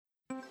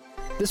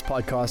This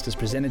podcast is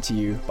presented to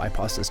you by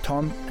Pastors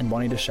Tom and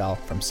Bonnie Deshelle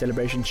from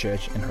Celebration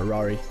Church in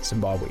Harare,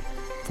 Zimbabwe.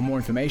 For more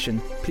information,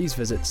 please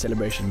visit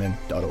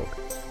celebrationmen.org.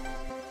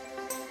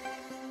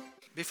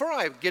 Before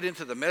I get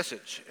into the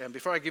message, and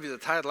before I give you the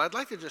title, I'd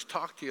like to just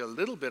talk to you a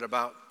little bit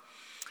about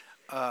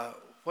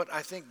what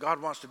I think God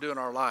wants to do in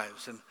our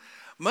lives. And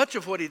much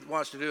of what he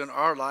wants to do in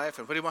our life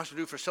and what he wants to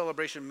do for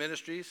Celebration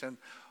Ministries and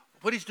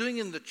what he's doing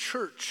in the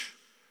church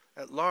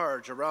at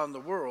large around the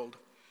world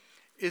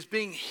is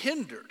being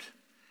hindered.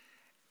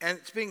 And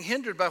it's being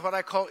hindered by what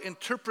I call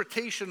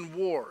interpretation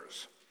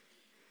wars.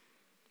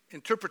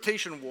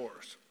 Interpretation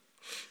wars.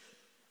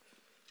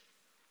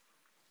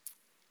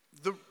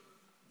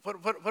 What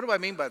do I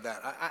mean by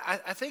that?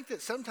 I think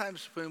that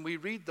sometimes when we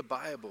read the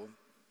Bible,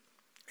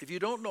 if you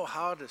don't know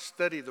how to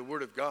study the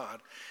Word of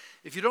God,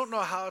 if you don't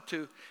know how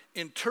to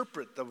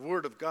interpret the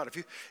Word of God,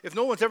 if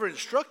no one's ever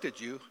instructed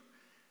you,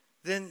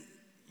 then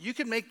you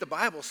can make the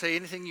Bible say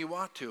anything you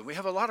want to. And we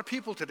have a lot of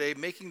people today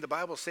making the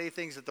Bible say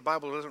things that the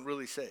Bible doesn't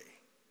really say.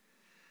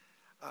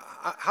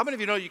 How many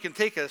of you know you can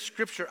take a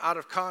scripture out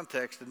of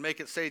context and make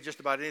it say just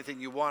about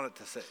anything you want it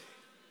to say?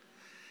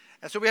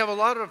 And so we have a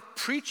lot of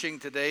preaching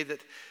today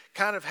that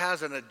kind of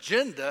has an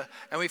agenda,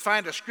 and we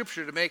find a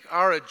scripture to make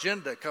our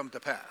agenda come to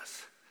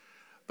pass.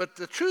 But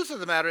the truth of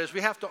the matter is we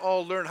have to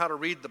all learn how to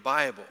read the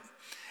Bible.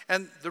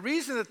 And the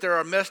reason that there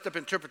are messed up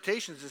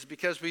interpretations is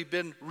because we've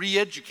been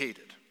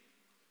re-educated.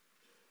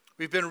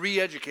 We've been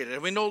re-educated,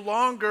 and we no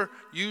longer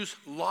use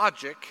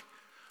logic,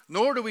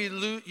 nor do we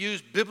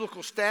use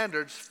biblical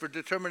standards for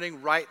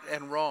determining right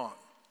and wrong.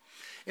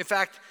 In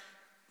fact,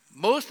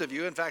 most of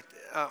you,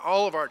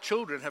 all of our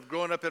children have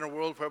grown up in a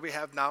world where we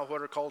have now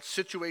what are called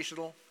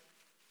situational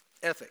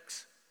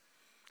ethics.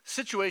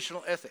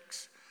 Situational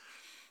ethics,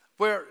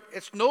 where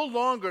it's no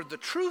longer the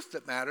truth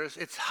that matters,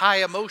 it's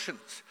high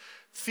emotions,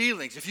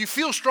 feelings. If you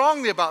feel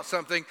strongly about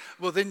something,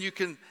 well, then you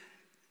can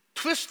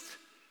twist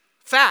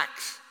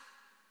facts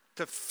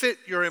to fit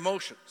your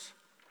emotions.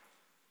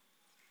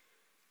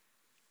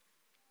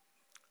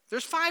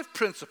 There's 5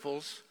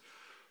 principles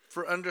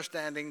for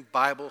understanding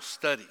Bible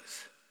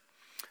studies.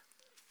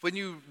 When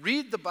you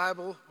read the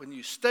Bible, when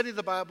you study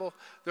the Bible,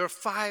 there are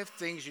 5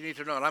 things you need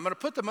to know. And I'm going to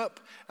put them up,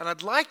 and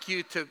I'd like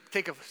you to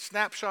take a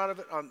snapshot of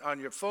it on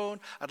your phone.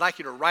 I'd like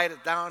you to write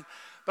it down.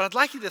 But I'd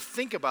like you to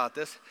think about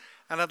this,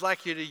 and I'd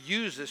like you to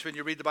use this when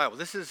you read the Bible.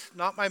 This is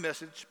not my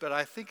message, but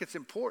I think it's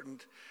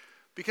important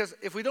because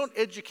if we don't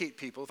educate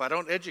people, if I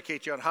don't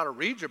educate you on how to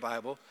read your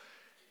Bible,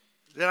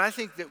 then I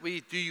think that we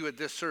do you a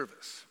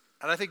disservice.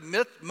 And I think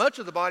much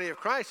of the body of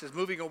Christ is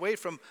moving away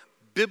from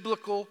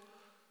biblical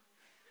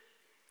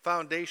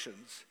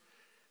foundations,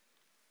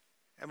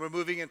 and we're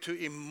moving into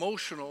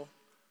emotional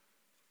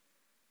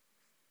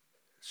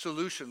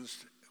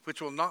solutions which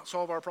will not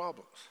solve our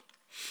problems.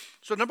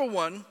 So number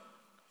 1,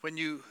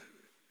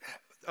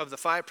 of the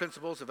 5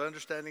 principles of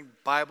understanding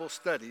Bible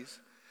studies,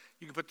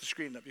 you can put the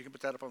screen up, you can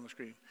put that up on the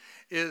screen,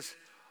 is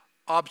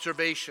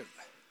observation.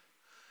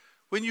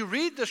 When you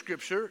read the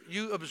scripture,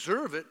 you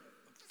observe it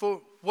for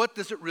what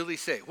does it really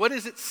say? What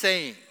is it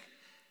saying?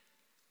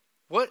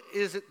 What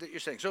is it that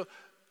you're saying? So,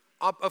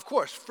 of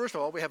course, first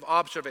of all, we have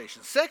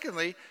observation.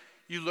 Secondly,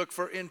 you look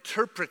for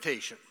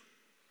interpretation.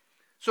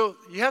 So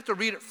you have to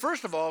read it,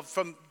 first of all,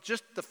 from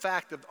just the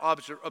fact of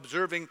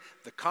observing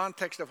the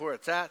context of where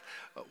it's at,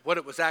 what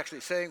it was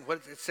actually saying,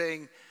 what it's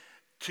saying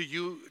to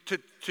you,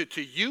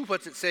 to you,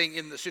 what's it saying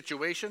in the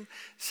situation.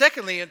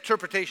 Secondly,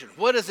 interpretation.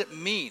 What does it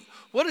mean?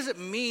 What does it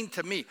mean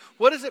to me?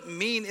 What does it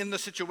mean in the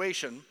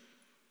situation?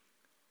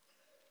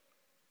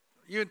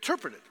 You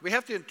interpret it. We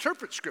have to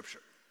interpret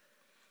Scripture.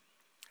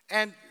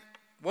 And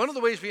one of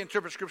the ways we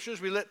interpret Scripture is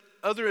we let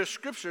other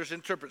scriptures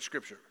interpret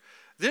Scripture.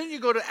 Then you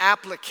go to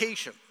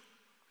application.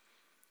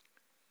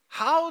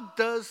 How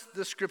does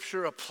the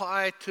Scripture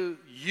apply to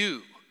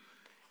you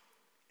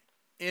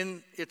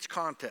in its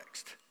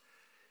context?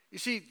 You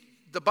see,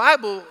 the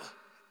Bible,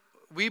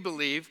 we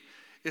believe,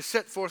 is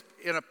set forth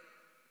in a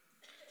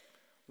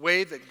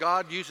way that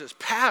God uses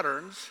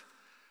patterns,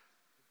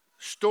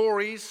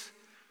 stories,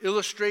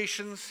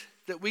 illustrations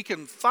that we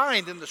can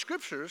find in the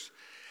Scriptures.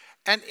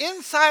 And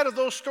inside of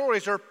those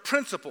stories are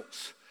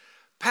principles,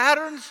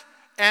 patterns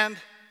and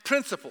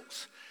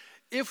principles.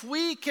 If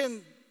we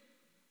can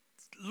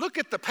look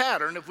at the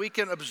pattern, if we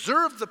can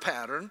observe the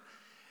pattern,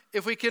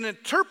 if we can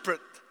interpret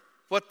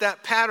what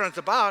that pattern's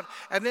about,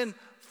 and then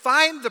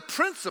find the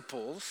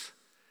principles,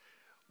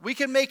 we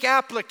can make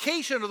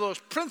application of those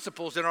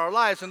principles in our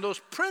lives, and those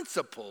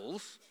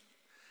principles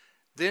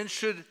then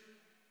should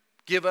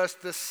give us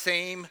the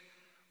same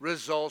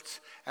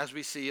results as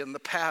we see in the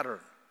pattern.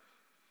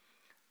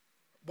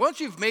 Once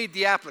you've made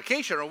the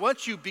application, or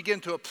once you begin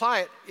to apply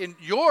it in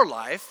your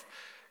life,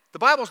 the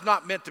Bible's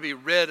not meant to be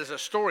read as a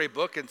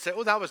storybook and say,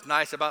 oh, that was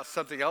nice about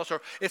something else.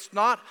 Or it's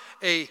not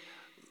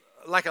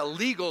like a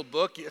legal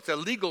book. It's a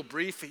legal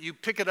brief. You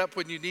pick it up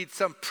when you need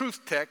some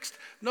proof text.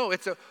 No,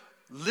 it's a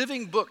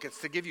living book.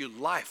 It's to give you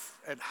life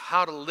and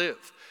how to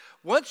live.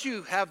 Once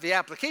you have the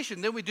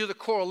application, then we do the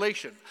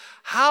correlation.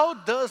 How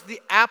does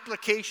the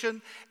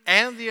application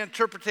and the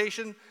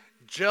interpretation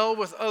gel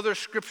with other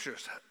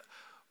scriptures,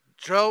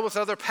 gel with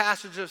other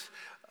passages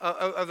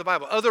of the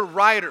Bible, other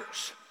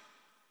writers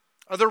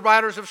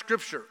of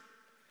Scripture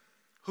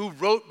who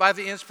wrote by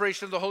the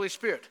inspiration of the Holy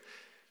Spirit.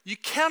 You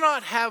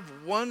cannot have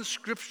one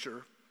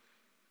Scripture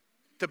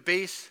to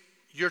base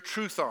your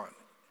truth on.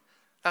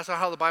 That's not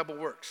how the Bible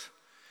works.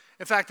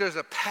 In fact, there's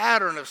a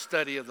pattern of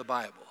study of the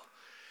Bible.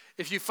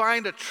 If you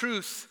find a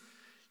truth,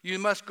 you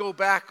must go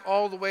back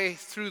all the way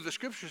through the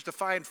Scriptures to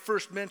find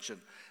first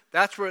mention.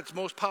 That's where it's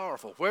most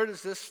powerful. Where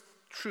does this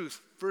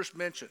truth first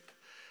mentioned?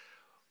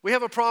 We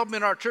have a problem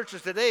in our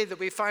churches today that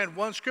we find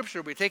one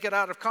Scripture, we take it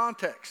out of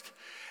context.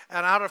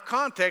 And out of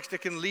context,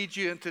 it can lead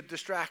you into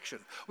distraction.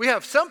 We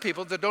have some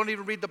people that don't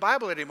even read the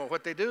Bible anymore.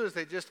 What they do is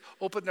they just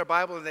open their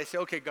Bible and they say,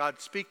 okay, God,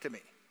 speak to me.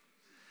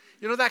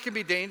 You know, that can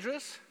be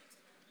dangerous.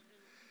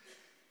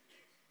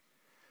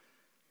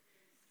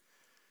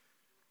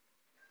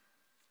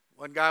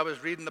 One guy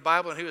was reading the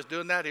Bible and he was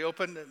doing that. He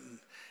opened it and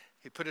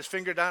he put his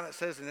finger down, it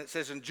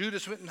says, and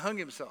Judas went and hung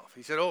himself.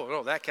 He said, oh,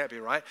 no, that can't be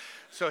right.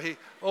 So he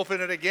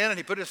opened it again and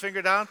he put his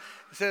finger down.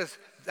 It says,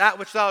 that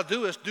which thou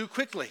doest, do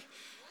quickly.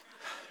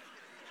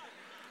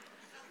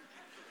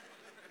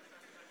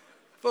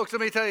 Folks,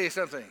 let me tell you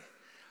something.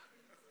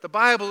 The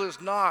Bible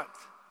is not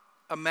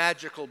a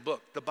magical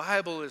book. The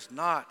Bible is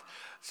not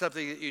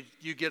something that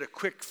you get a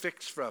quick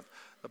fix from.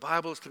 The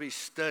Bible is to be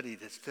studied.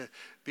 It's to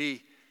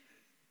be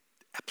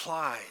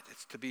applied.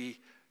 It's to be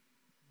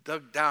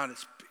dug down.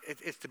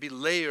 It's to be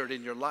layered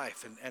in your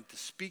life and to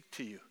speak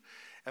to you.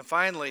 And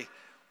finally,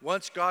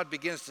 once God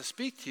begins to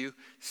speak to you,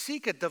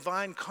 seek a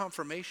divine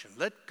confirmation.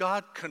 Let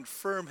God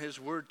confirm his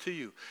word to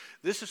you.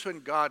 This is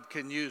when God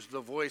can use the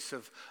voice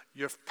of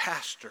your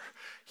pastor.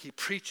 He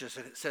preaches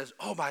and it says,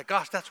 oh my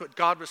gosh, that's what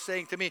God was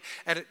saying to me.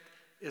 And it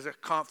is a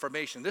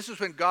confirmation. This is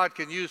when God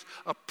can use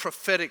a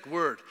prophetic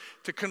word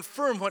to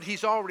confirm what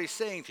he's already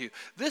saying to you.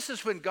 This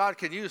is when God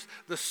can use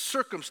the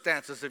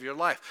circumstances of your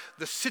life,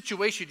 the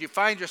situation you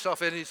find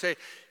yourself in, and you say,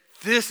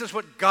 this is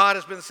what God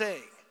has been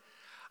saying.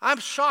 I'm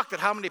shocked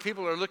at how many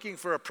people are looking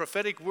for a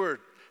prophetic word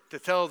to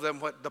tell them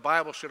what the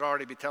Bible should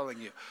already be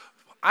telling you.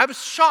 I'm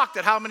shocked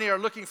at how many are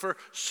looking for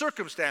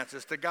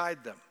circumstances to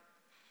guide them.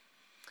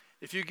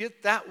 If you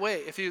get that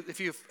way,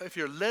 if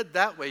you're led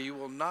that way, you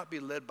will not be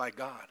led by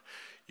God.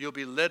 You'll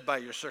be led by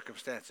your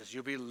circumstances.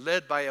 You'll be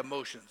led by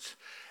emotions.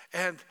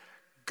 And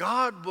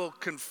God will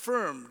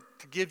confirm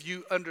to give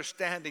you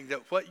understanding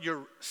that what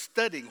you're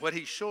studying, what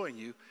he's showing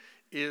you,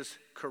 is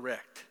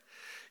correct.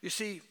 You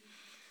see,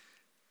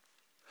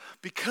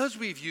 because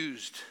we've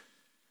used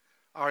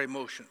our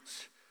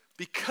emotions,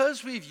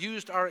 because we've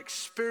used our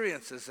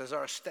experiences as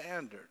our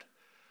standard,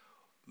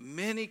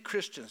 many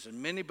Christians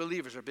and many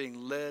believers are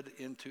being led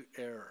into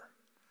error.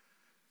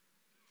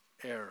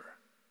 Error.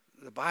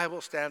 The Bible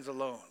stands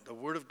alone. The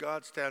Word of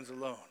God stands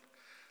alone.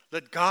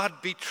 Let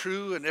God be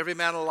true and every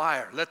man a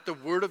liar. Let the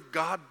Word of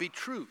God be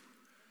true.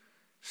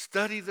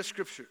 Study the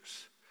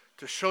Scriptures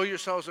to show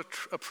yourselves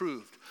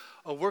approved,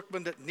 a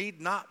workman that need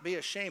not be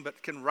ashamed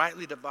but can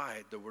rightly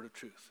divide the word of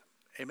truth.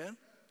 Amen?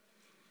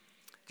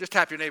 Just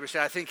tap your neighbor and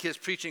say, I think his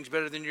preaching's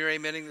better than your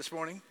amening this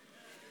morning.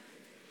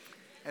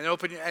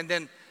 And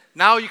then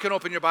now you can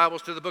open your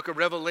Bibles to the book of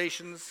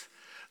Revelations,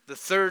 the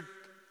 3rd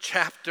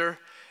chapter.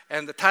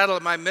 And the title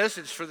of my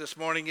message for this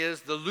morning is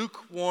The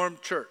Lukewarm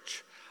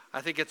Church. I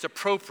think it's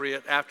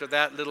appropriate after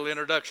that little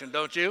introduction,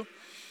 don't you?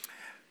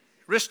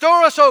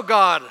 Restore us, O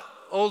God,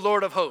 O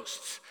Lord of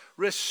hosts.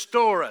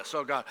 Restore us,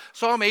 oh God.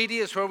 Psalm 80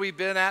 is where we've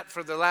been at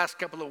for the last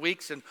couple of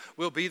weeks, and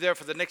we'll be there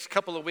for the next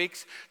couple of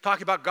weeks,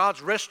 talking about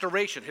God's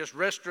restoration, his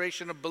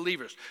restoration of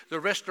believers, the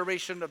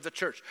restoration of the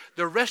church,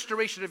 the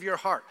restoration of your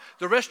heart,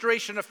 the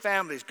restoration of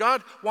families.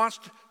 God wants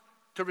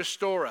to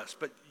restore us,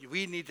 but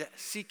we need to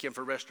seek him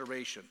for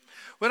restoration.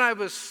 When I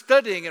was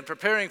studying and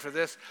preparing for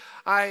this,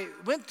 I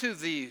went to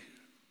the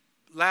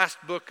last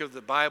book of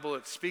the Bible.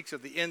 It speaks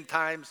of the end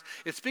times.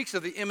 It speaks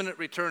of the imminent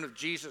return of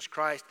Jesus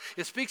Christ.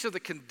 It speaks of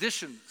the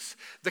condition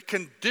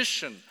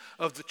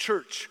of the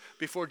church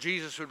before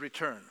Jesus would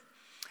return.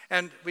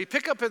 And we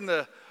pick up in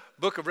the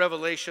book of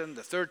Revelation,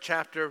 the 3rd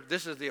chapter.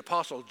 This is the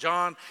Apostle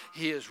John.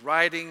 He is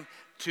writing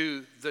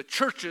to the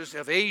churches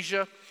of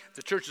Asia,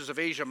 the churches of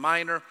Asia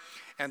Minor.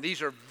 And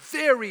these are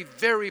very,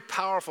 very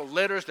powerful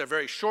letters. They're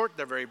very short,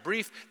 they're very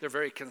brief, they're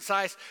very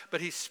concise, but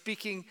he's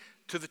speaking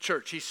to the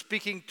church. He's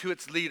speaking to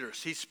its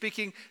leaders. He's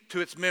speaking to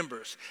its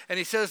members. And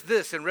he says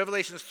this in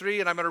Revelation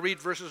 3, and I'm going to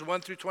read verses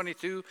 1 through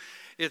 22.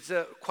 It's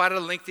quite a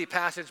lengthy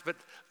passage, but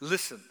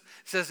listen.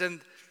 It says, and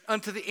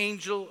unto the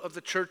angel of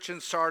the church in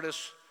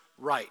Sardis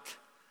write,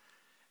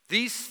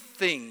 these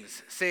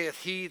things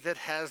saith he that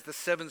has the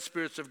 7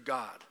 spirits of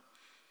God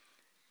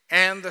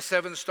and the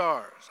 7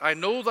 stars. I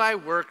know thy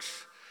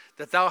works,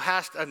 that thou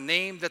hast a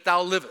name that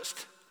thou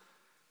livest,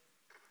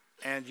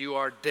 and you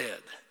are dead.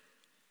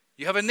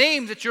 You have a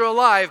name that you're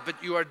alive,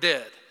 but you are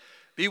dead.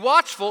 Be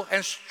watchful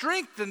and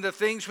strengthen the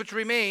things which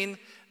remain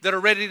that are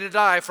ready to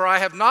die, for I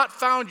have not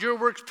found your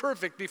works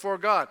perfect before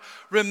God.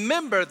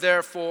 Remember,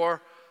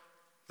 therefore,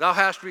 thou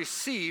hast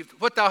received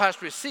what thou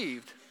hast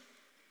received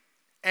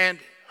and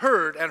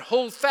heard, and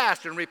hold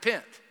fast and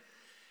repent.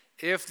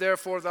 If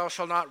therefore thou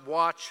shalt not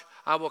watch,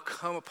 I will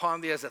come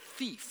upon thee as a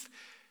thief,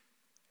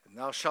 and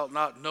thou shalt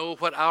not know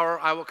what hour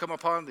I will come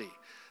upon thee.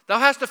 Thou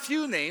hast a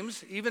few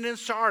names, even in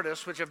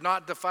Sardis, which have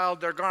not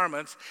defiled their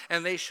garments,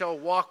 and they shall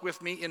walk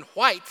with me in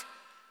white,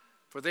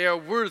 for they are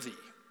worthy.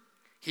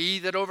 He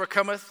that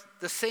overcometh,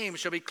 the same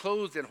shall be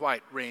clothed in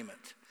white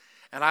raiment,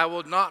 and I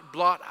will not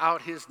blot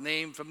out his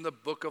name from the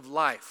book of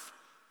life.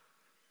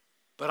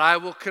 But I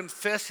will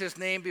confess his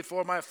name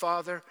before my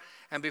Father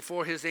and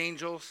before his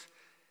angels.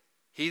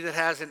 He that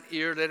has an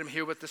ear, let him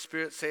hear what the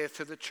Spirit saith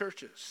to the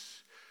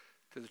churches.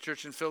 To the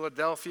church in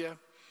Philadelphia,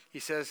 he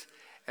says,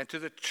 and to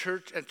the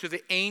church and to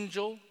the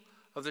angel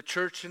of the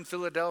church in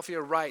Philadelphia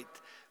write,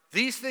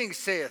 these things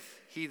saith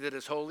he that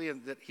is holy,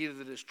 and that he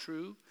that is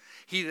true,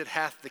 he that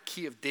hath the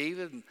key of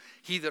David, and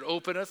he that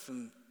openeth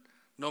and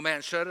no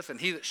man shutteth, and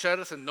he that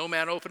shutteth and no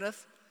man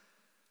openeth.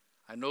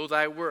 I know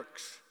thy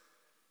works.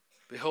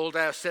 Behold,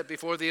 I have set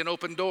before thee an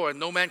open door, and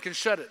no man can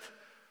shut it.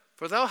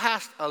 For thou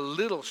hast a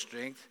little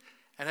strength,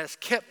 and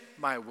hast kept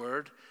my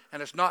word, and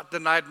hast not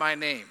denied my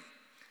name.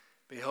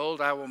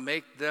 Behold, I will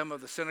make them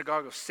of the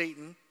synagogue of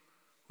Satan,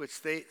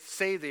 which they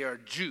say they are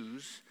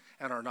Jews,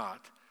 and are not,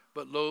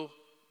 but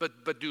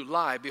do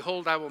lie.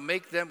 Behold, I will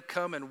make them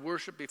come and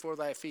worship before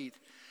thy feet,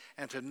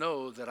 and to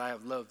know that I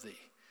have loved thee.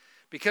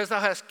 Because thou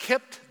hast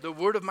kept the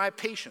word of my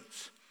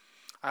patience,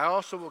 I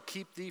also will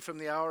keep thee from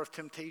the hour of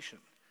temptation,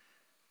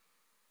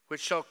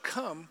 which shall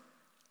come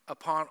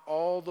upon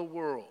all the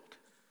world,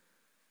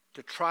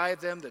 to try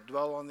them that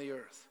dwell on the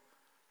earth.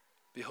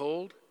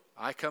 Behold,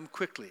 I come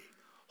quickly.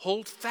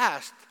 Hold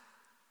fast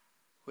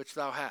which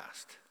thou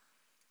hast.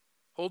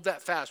 Hold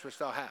that fast which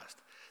thou hast,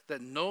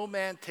 that no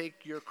man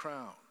take your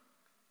crown.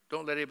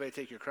 Don't let anybody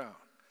take your crown.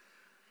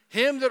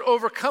 Him that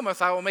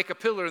overcometh I will make a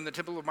pillar in the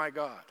temple of my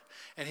God,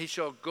 and he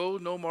shall go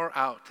no more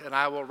out. And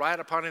I will write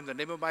upon him the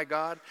name of my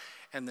God,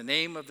 and the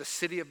name of the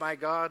city of my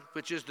God,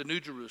 which is the New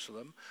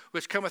Jerusalem,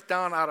 which cometh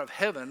down out of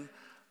heaven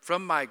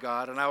from my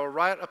God, and I will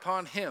write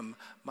upon him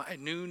my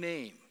new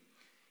name.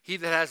 He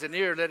that has an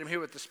ear, let him hear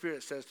what the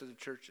Spirit says to the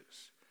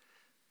churches.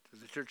 To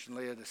the church in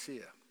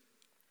Laodicea.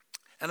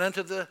 And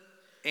unto the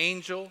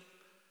angel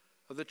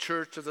of the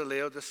church of the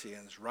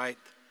Laodiceans write,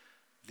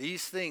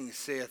 these things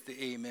saith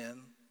the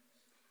Amen,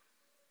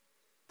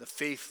 the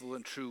faithful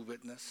and true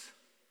witness,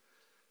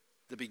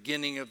 the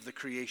beginning of the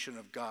creation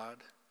of God.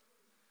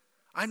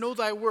 I know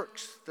thy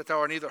works, that thou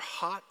art neither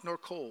hot nor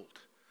cold.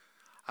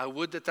 I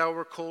would that thou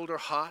were cold or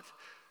hot.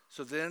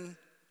 So then,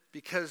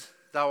 because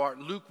thou art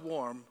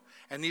lukewarm,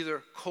 and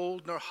neither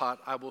cold nor hot,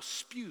 I will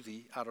spew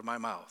thee out of my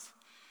mouth.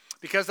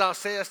 Because thou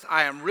sayest,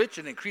 I am rich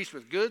and increased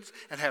with goods,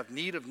 and have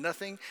need of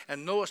nothing,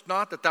 and knowest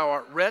not that thou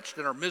art wretched,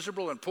 and art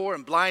miserable, and poor,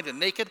 and blind, and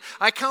naked,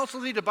 I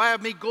counsel thee to buy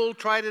of me gold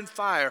tried in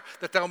fire,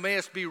 that thou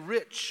mayest be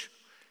rich,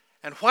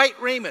 and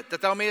white raiment,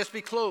 that thou mayest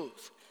be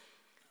clothed,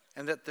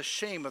 and that the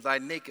shame of thy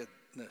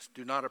nakedness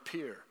do not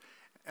appear.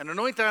 And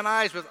anoint thine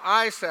eyes with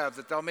eye salve,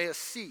 that thou mayest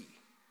see.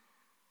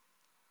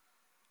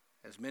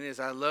 As many as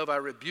I love, I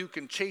rebuke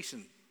and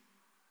chasten.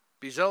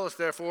 Be zealous,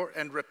 therefore,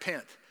 and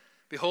repent.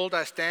 Behold,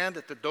 I stand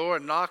at the door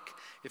and knock.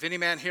 If any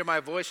man hear my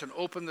voice and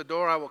open the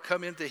door, I will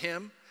come into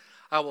him.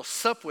 I will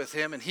sup with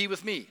him, and he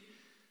with me.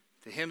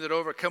 To him that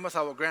overcometh,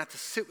 I will grant to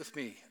sit with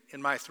me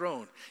in my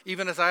throne,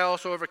 even as I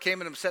also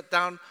overcame and am set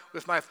down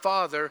with my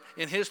Father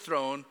in his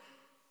throne.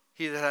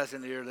 He that has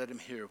an ear, let him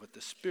hear what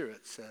the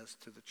Spirit says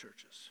to the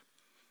churches.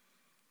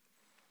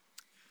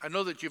 I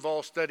know that you've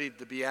all studied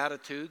the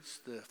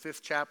Beatitudes, the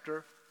 5th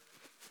chapter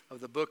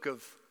of the book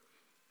of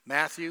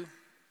Matthew.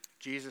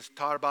 Jesus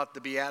taught about the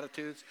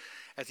Beatitudes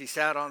as he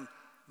sat on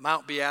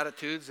Mount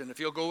Beatitudes. And if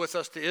you'll go with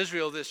us to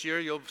Israel this year,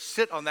 you'll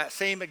sit on that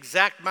same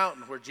exact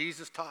mountain where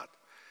Jesus taught.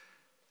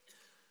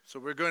 So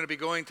we're going to be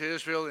going to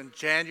Israel in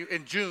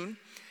June,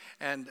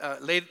 and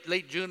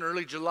late June,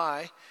 early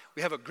July.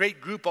 We have a great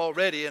group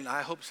already, and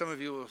I hope some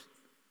of you will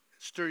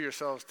stir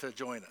yourselves to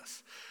join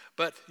us.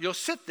 But you'll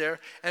sit there,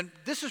 and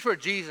this is where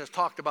Jesus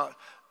talked about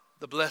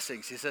the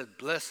blessings. He said,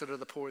 blessed are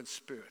the poor in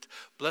spirit.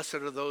 Blessed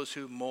are those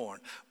who mourn.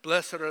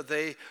 Blessed are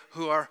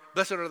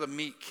blessed are the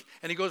meek.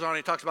 And he goes on and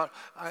he talks about,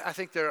 I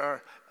think there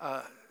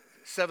are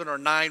 7 or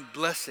 9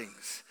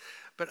 blessings.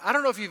 But I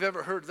don't know if you've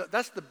ever heard,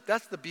 that's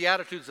the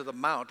Beatitudes of the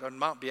Mount, on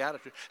Mount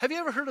Beatitude. Have you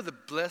ever heard of the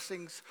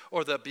blessings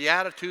or the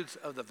Beatitudes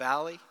of the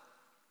valley?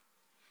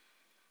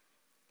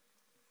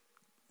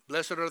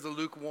 Blessed are the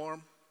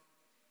lukewarm.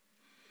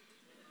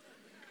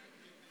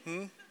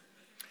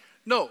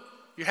 No,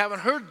 you haven't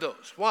heard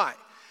those. Why?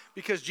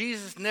 Because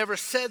Jesus never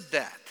said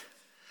that.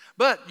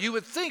 But you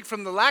would think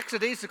from the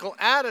lackadaisical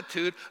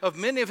attitude of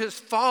many of his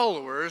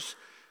followers,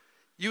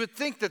 you would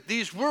think that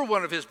these were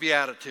one of his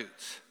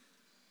Beatitudes.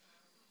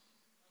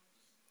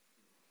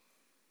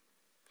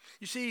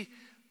 You see,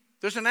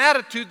 there's an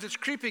attitude that's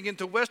creeping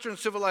into Western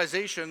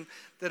civilization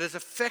that is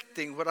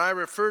affecting what I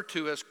refer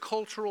to as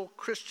cultural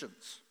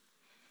Christians.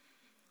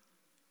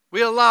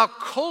 We allow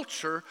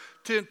culture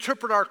to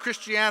interpret our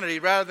Christianity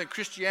rather than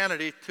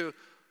Christianity to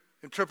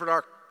interpret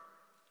our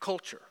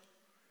culture.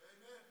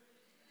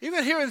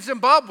 Even here in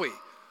Zimbabwe,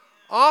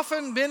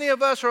 often many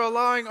of us are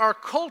allowing our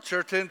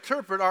culture to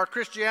interpret our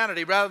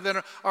Christianity rather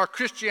than our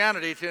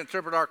Christianity to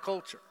interpret our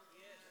culture.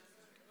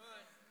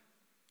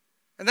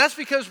 And that's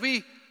because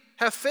we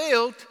have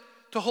failed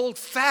to hold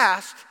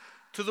fast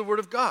to the Word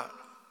of God.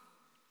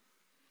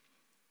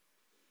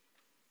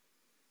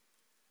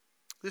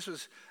 This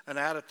was an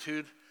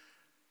attitude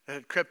that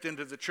had crept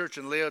into the church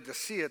in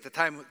Laodicea at the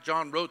time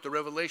John wrote the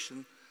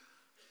Revelation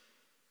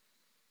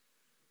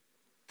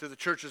to the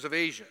churches of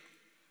Asia.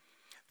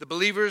 The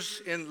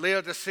believers in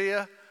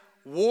Laodicea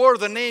wore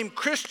the name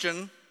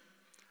Christian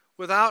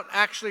without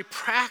actually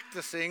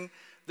practicing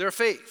their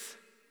faith.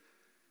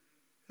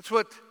 It's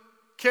what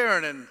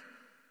Karen and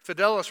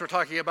Fidelis were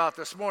talking about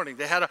this morning.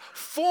 They had a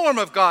form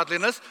of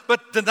godliness,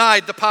 but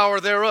denied the power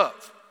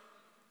thereof.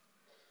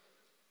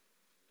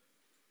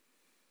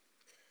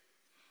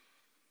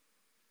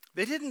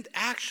 They didn't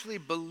actually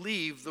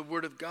believe the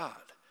Word of God.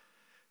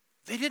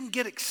 They didn't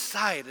get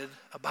excited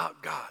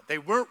about God. They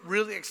weren't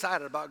really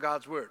excited about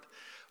God's Word.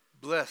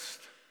 Blessed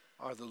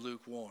are the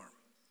lukewarm.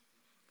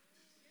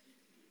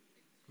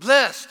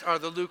 Blessed are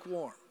the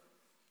lukewarm.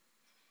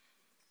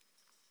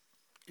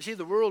 You see,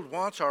 the world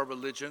wants our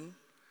religion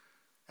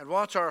and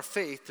wants our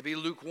faith to be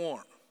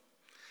lukewarm.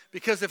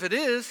 Because if it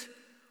is,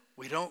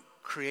 we don't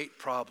create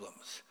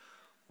problems.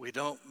 We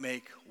don't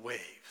make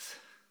waves.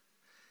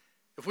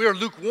 If we are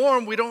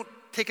lukewarm, we don't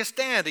take a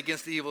stand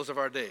against the evils of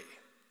our day.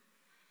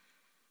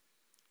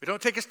 We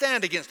don't take a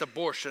stand against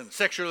abortion,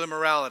 sexual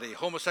immorality,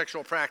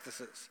 homosexual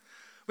practices.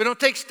 We don't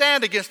take a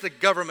stand against the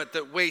government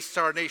that wastes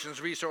our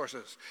nation's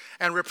resources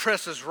and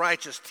represses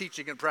righteous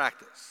teaching and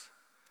practice.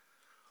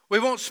 We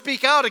won't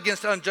speak out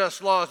against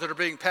unjust laws that are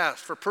being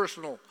passed for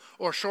personal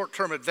or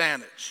short-term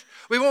advantage.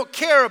 We won't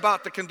care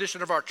about the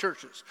condition of our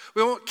churches.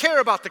 We won't care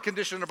about the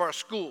condition of our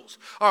schools,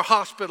 our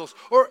hospitals,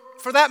 or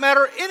for that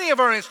matter, any of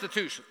our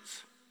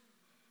institutions.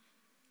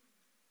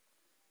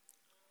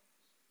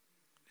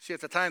 See,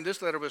 at the time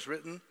this letter was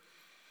written,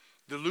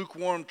 the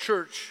lukewarm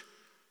church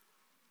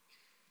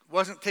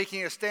wasn't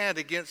taking a stand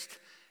against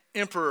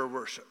emperor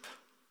worship.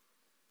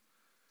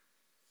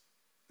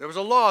 There was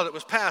a law that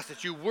was passed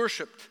that you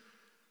worshiped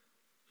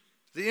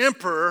the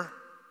emperor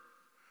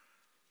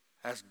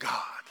as God.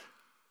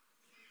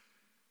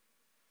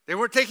 They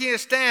weren't taking a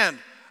stand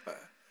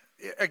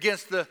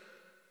against the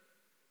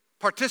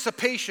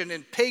participation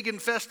in pagan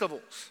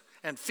festivals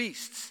and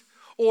feasts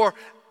or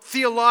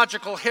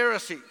theological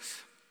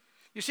heresies.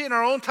 You see, in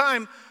our own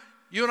time,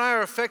 you and I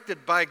are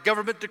affected by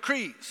government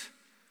decrees.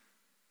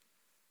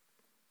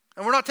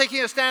 And we're not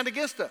taking a stand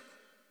against them.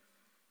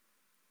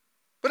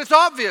 But it's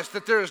obvious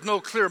that there is no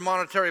clear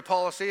monetary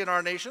policy in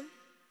our nation.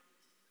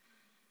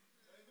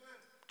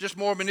 Just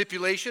more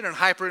manipulation and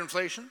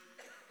hyperinflation.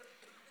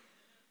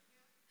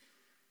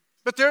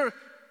 But there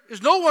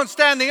is no one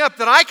standing up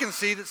that I can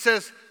see that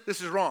says this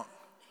is wrong.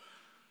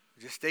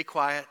 Just stay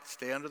quiet,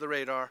 stay under the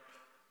radar.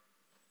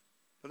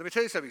 But let me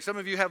tell you something. Some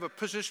of you have a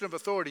position of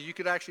authority. You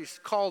could actually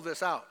call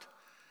this out.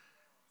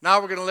 Now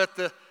we're going to let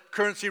the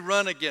currency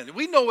run again.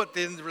 We know what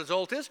the end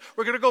result is.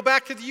 We're going to go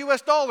back to the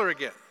U.S. dollar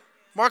again.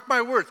 Mark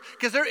my words,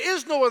 because there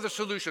is no other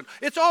solution.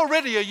 It's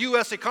already a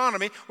U.S.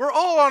 economy. We're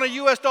all on a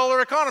U.S.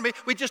 dollar economy.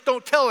 We just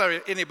don't tell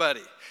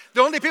anybody.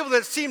 The only people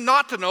that seem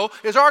not to know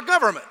is our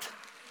government.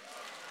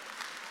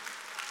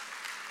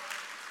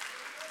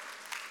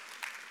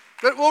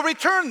 But we'll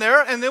return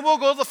there, and then we'll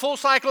go the full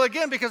cycle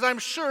again, because I'm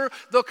sure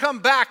they'll come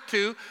back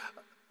to,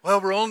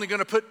 well, we're only going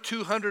to put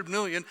 200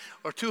 million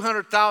or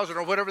 200,000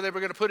 or whatever they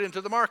were going to put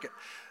into the market.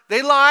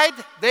 They lied.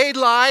 They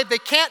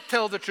can't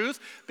tell the truth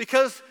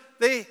because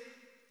they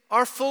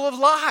are full of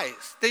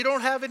lies. They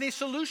don't have any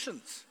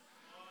solutions.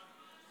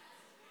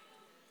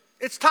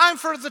 It's time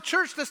for the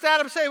church to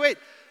stand up and say, wait,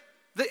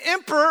 the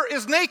emperor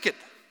is naked.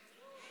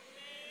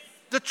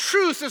 The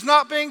truth is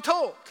not being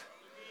told.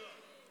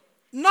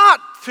 Not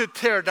to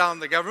tear down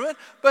the government,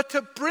 but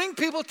to bring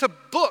people to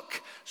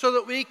book so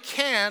that we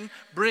can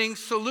bring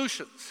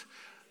solutions.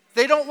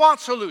 They don't want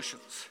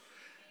solutions.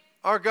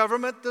 Our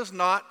government does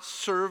not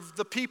serve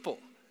the people.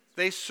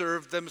 They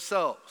serve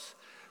themselves.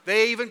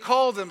 They even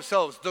call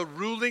themselves the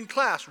ruling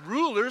class.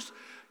 Rulers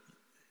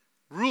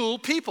rule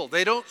people.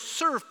 They don't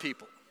serve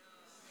people.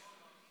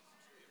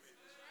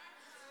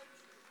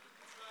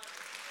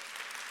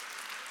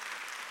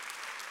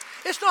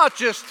 It's not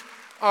just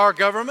our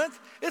government.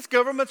 It's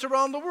governments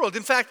around the world.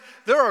 In fact,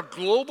 there are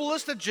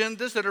globalist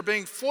agendas that are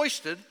being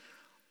foisted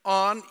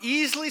on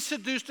easily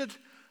seduced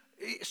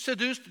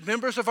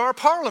members of our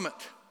parliament.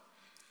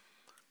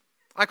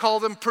 I call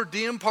them per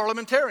diem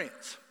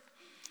parliamentarians.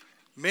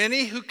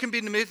 Many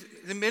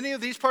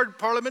of these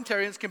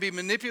parliamentarians can be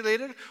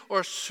manipulated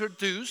or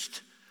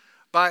seduced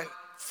by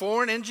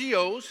foreign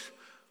NGOs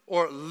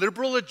or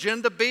liberal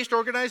agenda-based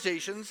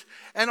organizations,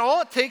 and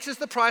all it takes is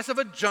the price of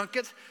a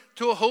junket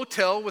to a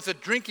hotel with the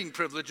drinking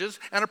privileges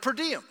and a per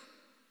diem.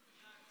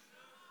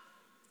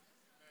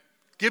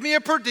 Give me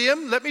a per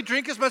diem, let me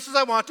drink as much as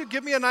I want to,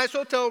 give me a nice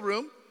hotel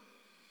room,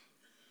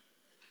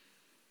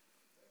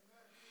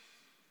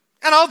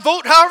 and I'll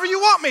vote however you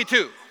want me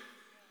to.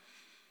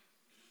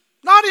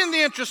 Not in the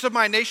interest of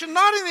my nation,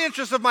 not in the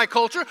interest of my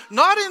culture,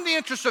 not in the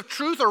interest of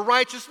truth or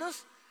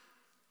righteousness,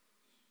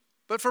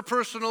 but for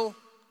personal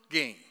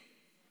gain.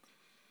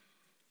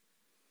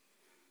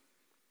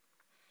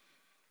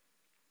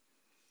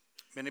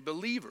 Many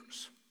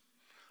believers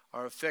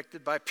are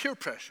affected by peer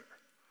pressure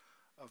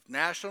of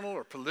national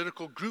or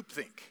political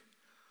groupthink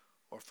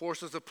or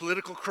forces of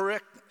political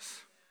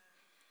correctness.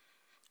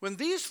 When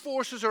these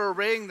forces are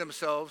arraying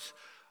themselves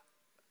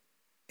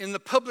in the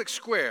public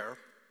square,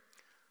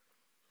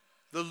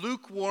 the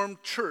lukewarm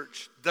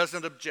church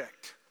doesn't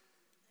object.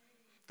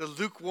 The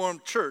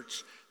lukewarm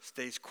church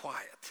stays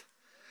quiet.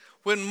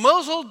 When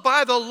muzzled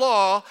by the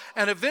law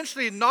and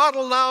eventually not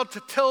allowed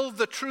to tell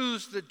the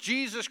truths that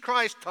Jesus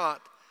Christ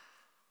taught,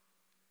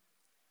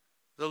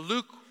 the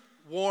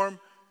lukewarm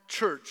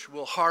church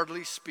will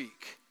hardly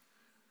speak.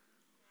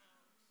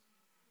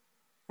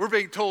 We're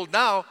being told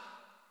now,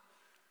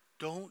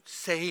 don't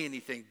say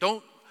anything.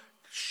 Don't,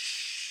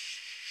 shh.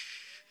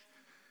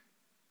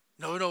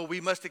 No, we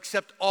must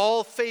accept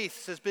all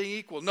faiths as being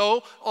equal.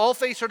 No, all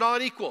faiths are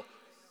not equal.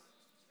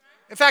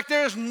 In fact,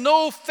 there is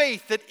no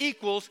faith that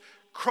equals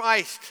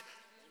Christ.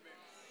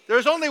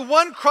 There's only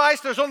one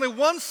Christ, there's only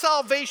one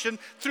salvation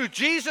through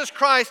Jesus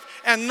Christ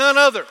and none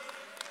other.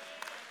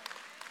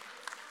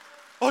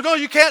 Oh no,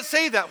 you can't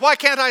say that. Why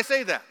can't I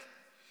say that?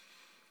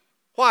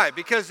 Why?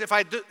 Because if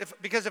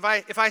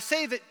I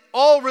say that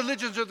all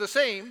religions are the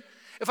same,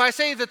 if I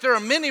say that there are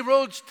many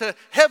roads to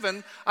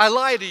heaven, I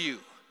lie to you.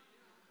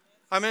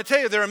 I'm going to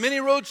tell you there are many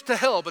roads to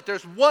hell, but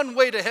there's one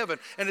way to heaven,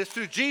 and it's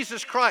through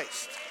Jesus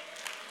Christ.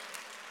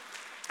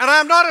 And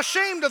I'm not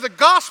ashamed of the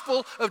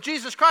gospel of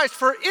Jesus Christ,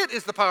 for it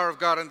is the power of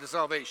God unto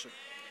salvation.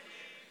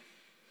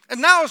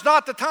 And now is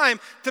not the time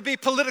to be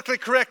politically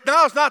correct.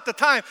 Now is not the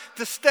time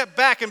to step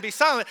back and be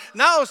silent.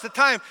 Now is the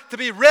time to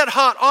be red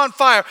hot on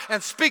fire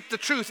and speak the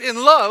truth in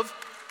love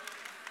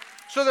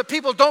so that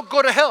people don't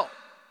go to hell.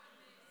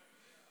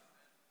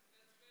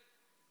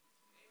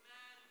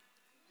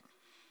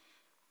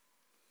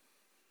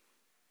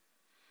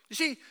 You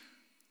see,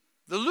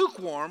 the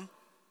lukewarm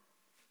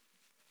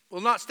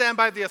will not stand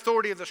by the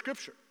authority of the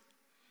Scripture.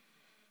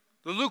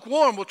 The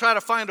lukewarm will try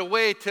to find a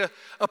way to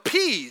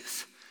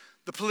appease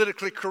the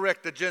politically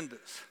correct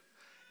agendas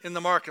in the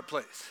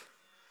marketplace.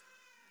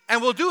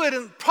 And we'll do it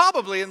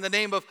probably in the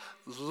name of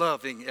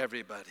loving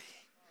everybody.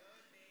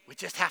 We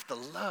just have to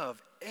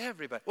love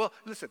everybody. Well,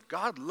 listen,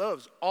 God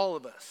loves all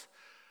of us.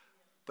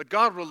 But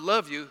God will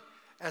love you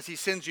as He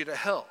sends you to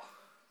hell.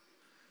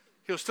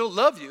 He'll still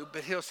love you,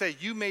 but He'll say,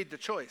 you made the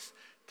choice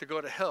to go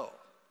to hell.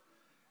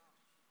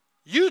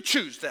 You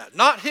choose that,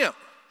 not Him.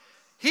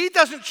 He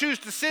doesn't choose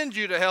to send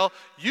you to hell.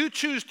 You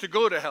choose to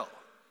go to hell.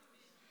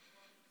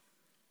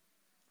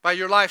 By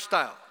your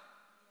lifestyle.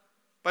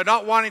 By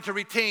not wanting to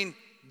retain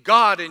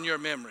God in your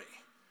memory.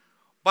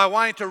 By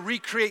wanting to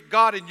recreate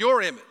God in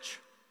your image.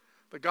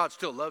 But God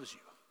still loves you.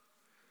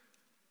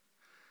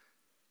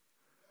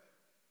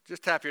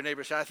 Just tap your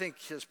neighbor and say, I think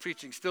his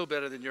preaching's still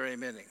better than your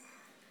amening.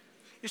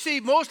 You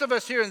see, most of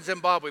us here in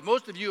Zimbabwe,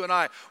 most of you and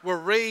I, were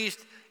raised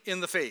in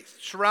the faith,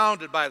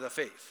 surrounded by the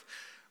faith.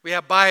 We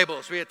have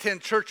Bibles. We attend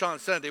church on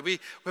Sunday.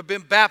 We've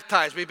been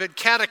baptized. We've been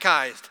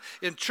catechized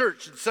in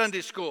church and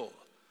Sunday school.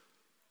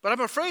 But I'm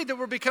afraid that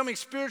we're becoming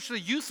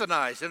spiritually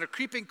euthanized in a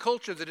creeping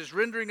culture that is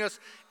rendering us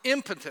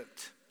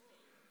impotent.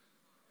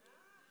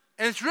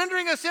 And it's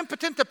rendering us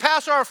impotent to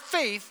pass our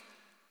faith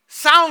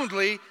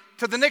soundly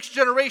to the next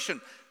generation.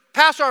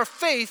 Pass our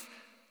faith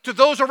to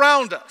those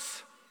around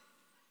us.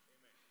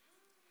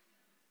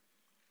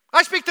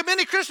 I speak to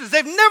many Christians.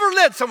 They've never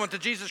led someone to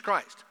Jesus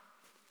Christ.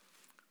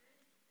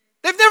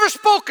 They've never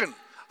spoken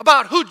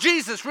about who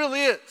Jesus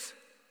really is.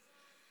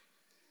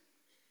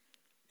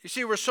 You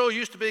see, we're so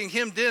used to being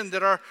hemmed in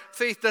that our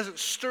faith doesn't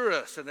stir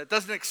us and it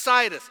doesn't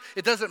excite us.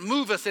 It doesn't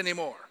move us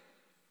anymore.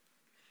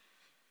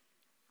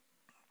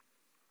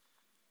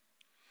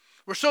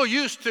 We're so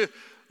used to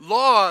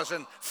laws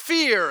and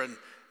fear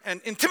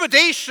and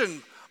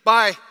intimidation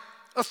by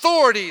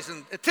authorities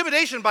and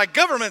intimidation by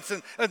governments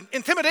and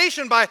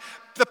intimidation by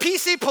the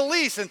PC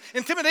police and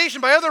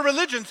intimidation by other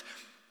religions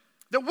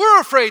that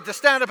we're afraid to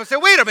stand up and say,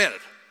 wait a minute.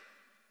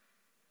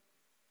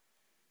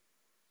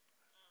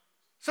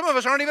 Some of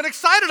us aren't even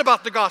excited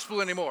about the gospel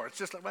anymore. It's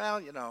just like,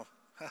 well, you know,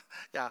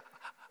 I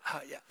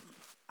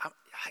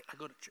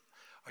go to church.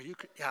 Are you?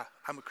 Yeah,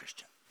 I'm a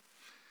Christian.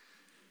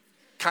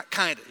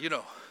 Kinda, you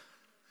know.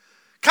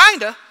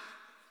 Kinda?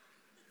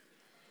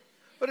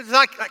 But it's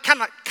like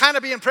kind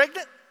of being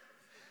pregnant?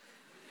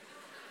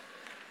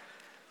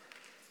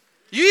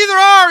 You either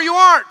are or you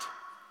aren't.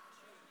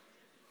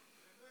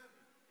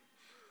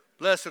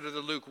 Blessed are the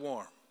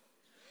lukewarm.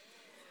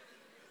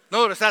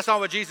 Notice that's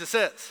not what Jesus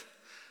says.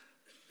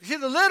 You see,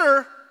 the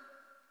letter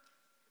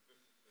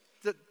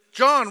that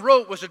John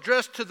wrote was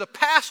addressed to the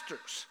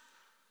pastors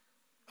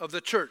of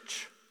the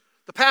church.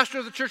 The pastor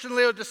of the church in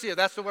Laodicea.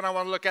 That's the one I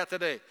want to look at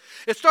today.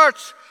 It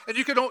starts, and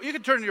you can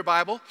turn to your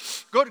Bible.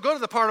 Go to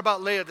the part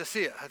about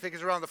Laodicea. I think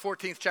it's around the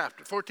 14th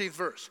chapter, 14th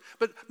verse.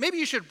 But maybe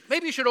you should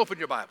open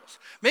your Bibles.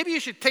 Maybe you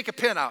should take a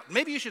pen out.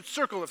 Maybe you should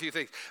circle a few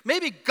things.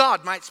 Maybe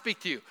God might speak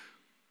to you.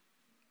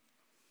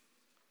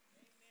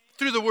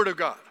 through the Word of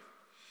God.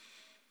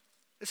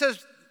 It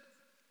says,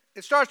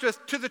 it starts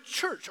with to the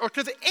church, or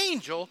to the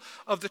angel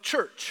of the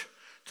church.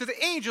 To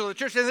the angel of the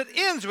church, and it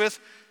ends with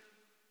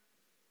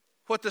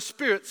what the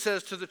Spirit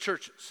says to the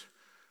churches.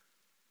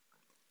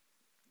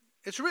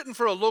 It's written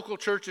for a local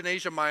church in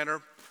Asia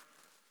Minor,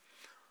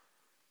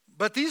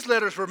 but these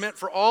letters were meant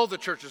for all the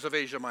churches of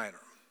Asia Minor.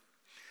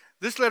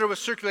 This letter was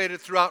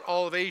circulated throughout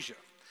all of Asia.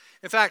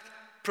 In fact,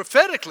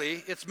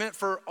 prophetically, it's meant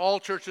for all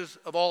churches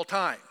of all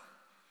time,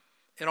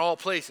 in all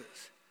places.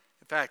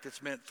 In fact,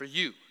 it's meant for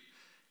you,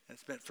 and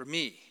it's meant for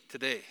me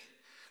today.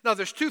 Now,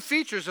 there's two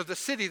features of the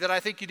city that I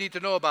think you need to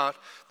know about,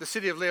 the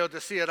city of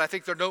Laodicea, and I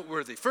think they're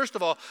noteworthy. First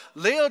of all,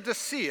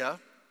 Laodicea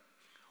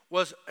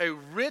was a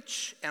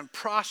rich and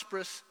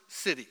prosperous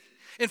city.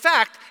 In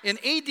fact, in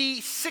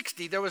AD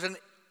 60, there was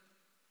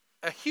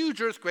a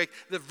huge earthquake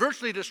that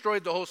virtually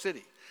destroyed the whole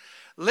city.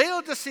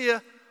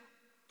 Laodicea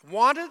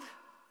wanted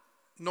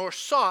nor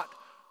sought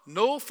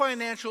no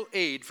financial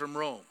aid from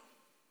Rome.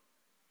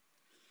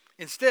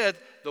 Instead,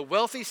 the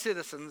wealthy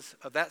citizens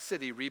of that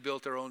city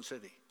rebuilt their own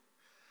city.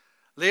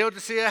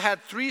 Laodicea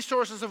had three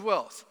sources of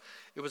wealth.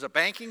 It was a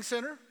banking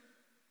center.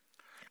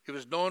 It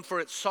was known for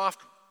its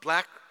soft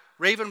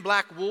raven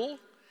black wool.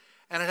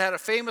 And it had a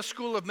famous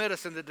school of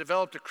medicine that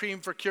developed a cream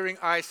for curing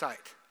eye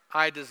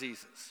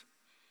diseases.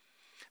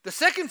 The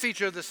second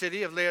feature of the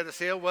city of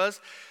Laodicea was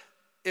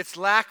its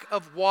lack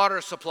of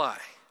water supply.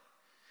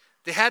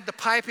 They had to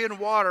pipe in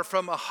water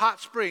from a hot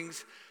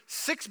springs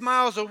 6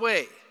 miles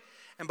away.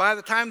 And by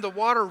the time the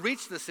water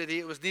reached the city,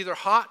 it was neither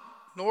hot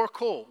nor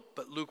cold,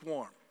 but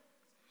lukewarm.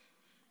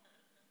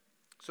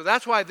 So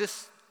that's why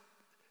this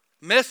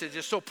message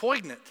is so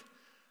poignant,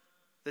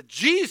 that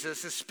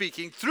Jesus is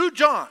speaking through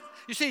John.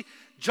 You see,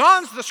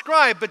 John's the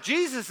scribe, but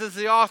Jesus is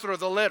the author of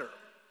the letter.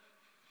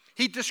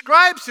 He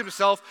describes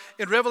himself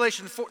in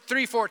Revelation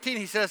 3:14.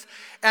 He says,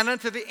 "And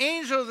unto the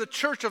angel of the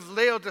church of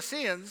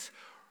Laodiceans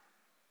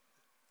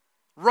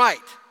write,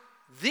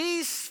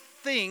 these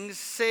things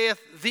saith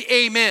the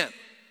Amen."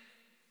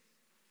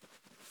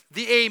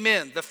 The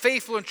Amen, the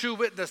faithful and true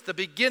witness, the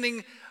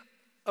beginning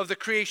of the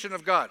creation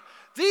of God.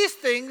 These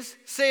things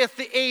saith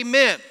the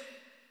Amen.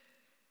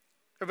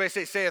 Everybody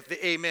say, saith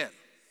the Amen.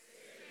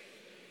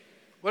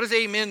 What does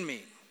amen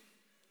mean?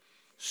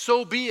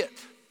 So be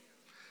it.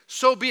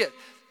 So be it.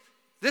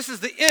 This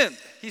is the end.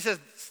 He says,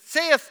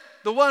 saith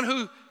the one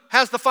who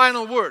has the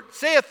final word.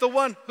 Saith the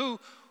one who,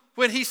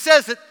 when he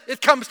says it,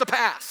 it comes to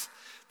pass.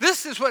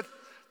 This is what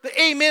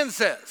the amen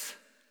says.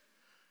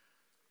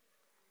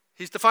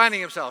 He's defining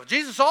himself.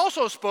 Jesus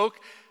also spoke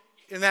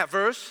in that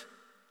verse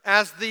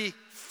as the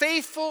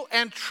faithful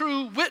and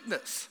true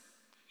witness.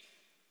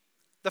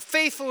 The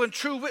faithful and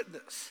true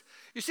witness.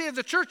 You see, in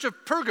the church of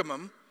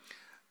Pergamum,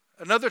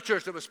 another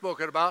church that was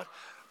spoken about,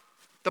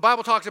 the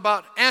Bible talks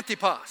about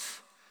Antipas.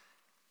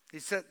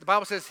 The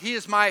Bible says, he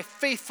is my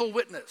faithful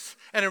witness.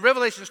 And in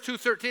Revelation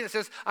 2:13 it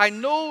says, I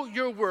know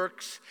your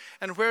works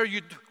and where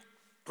you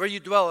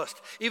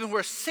dwellest, even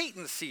where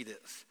Satan's seat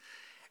is.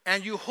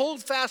 And you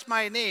hold fast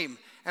my name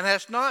and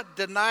hast not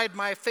denied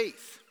my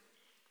faith.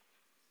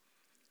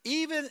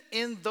 Even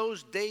in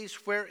those days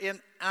wherein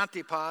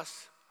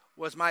Antipas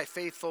was my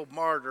faithful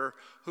martyr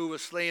who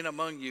was slain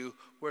among you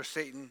where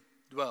Satan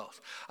dwells.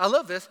 I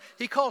love this.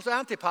 He calls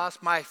Antipas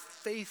my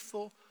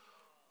faithful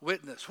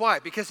witness. Why?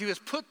 Because he was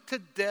put to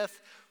death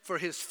for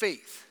his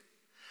faith.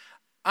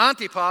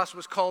 Antipas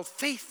was called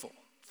faithful.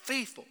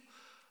 Faithful.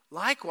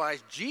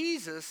 Likewise,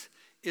 Jesus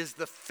is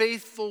the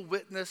faithful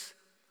witness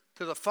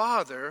to the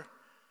Father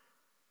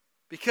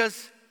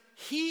because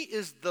he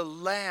is the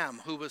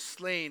Lamb who was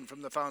slain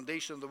from the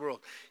foundation of the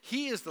world.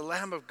 He is the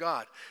Lamb of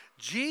God.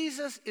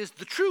 Jesus is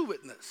the true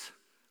witness.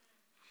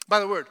 By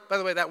the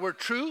way, that word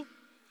true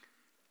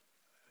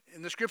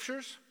in the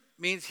scriptures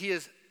means he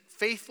is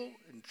faithful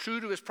and true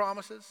to his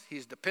promises.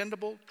 He's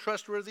dependable,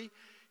 trustworthy,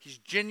 he's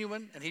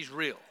genuine, and he's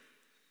real.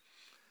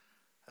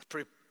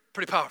 That's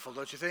pretty powerful,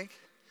 don't you think?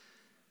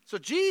 So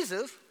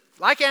Jesus,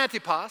 like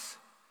Antipas,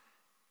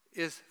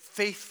 is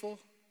faithful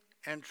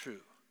and true.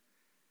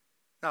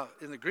 Now,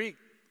 in the Greek,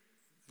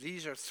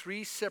 these are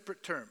three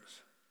separate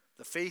terms: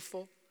 the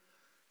faithful,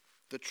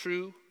 the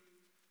true,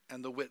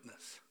 and the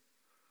witness.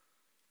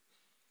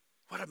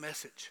 What a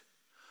message.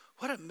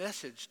 What a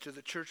message to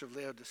the church of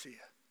Laodicea.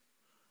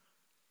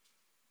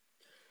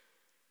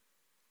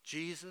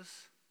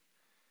 Jesus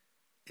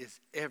is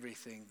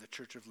everything the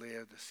church of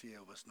Laodicea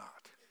was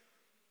not.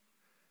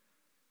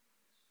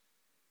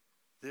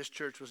 This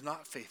church was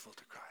not faithful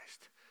to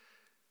Christ.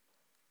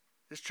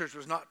 This church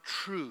was not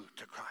true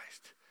to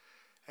Christ.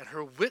 And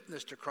her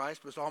witness to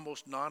Christ was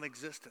almost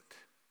non-existent.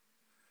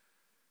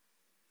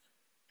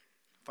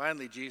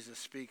 Finally, Jesus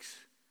speaks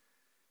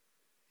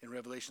in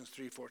Revelation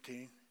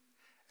 3:14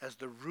 as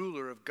the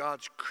ruler of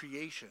God's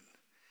creation.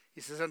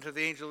 He says, unto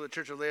the angel of the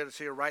church of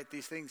Laodicea, write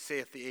these things,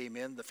 saith the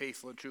Amen, the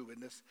faithful and true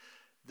witness,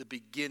 the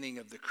beginning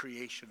of the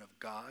creation of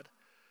God.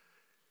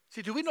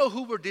 See, do we know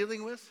who we're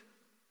dealing with?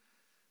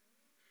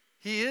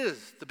 He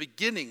is the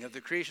beginning of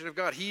the creation of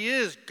God. He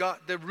is God,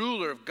 the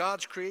ruler of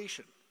God's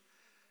creation.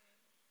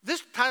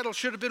 This title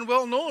should have been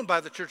well known by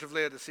the church of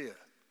Laodicea,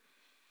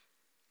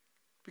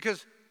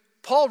 because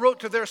Paul wrote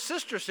to their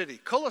sister city,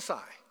 Colossae,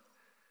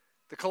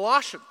 the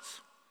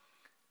Colossians.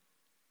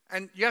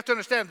 And you have to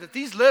understand that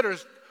these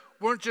letters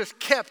weren't just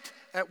kept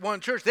at one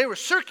church. They were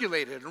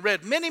circulated and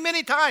read many,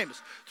 many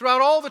times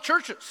throughout all the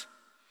churches.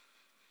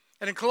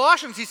 And in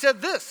Colossians, he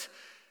said this,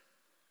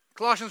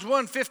 Colossians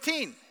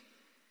 1:15.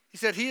 He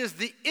said, he is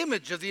the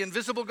image of the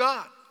invisible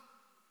God.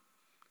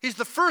 He's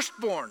the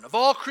firstborn of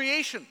all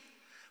creation.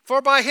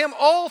 For by him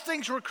all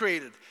things were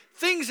created,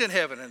 things in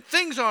heaven and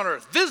things on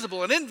earth,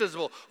 visible and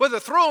invisible, whether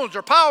thrones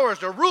or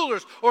powers or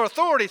rulers or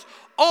authorities,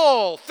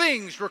 all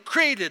things were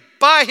created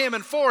by him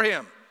and for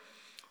him.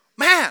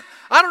 Man,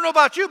 I don't know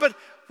about you, but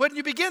when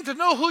you begin to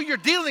know who you're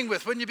dealing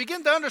with, when you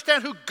begin to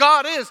understand who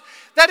God is,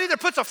 that either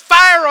puts a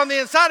fire on the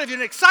inside of you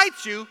and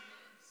excites you,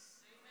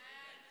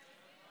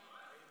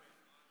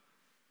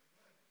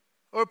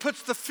 or it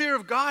puts the fear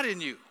of God in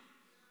you.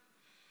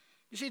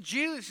 You see,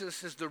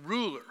 Jesus is the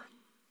ruler.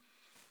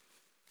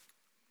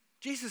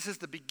 Jesus is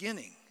the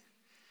beginning.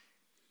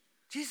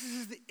 Jesus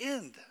is the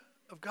end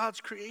of God's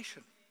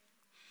creation.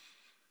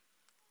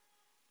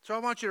 So I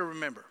want you to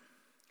remember,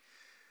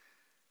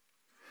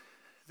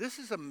 this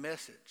is a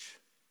message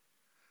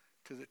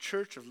to the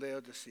church of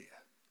Laodicea.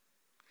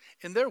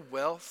 In their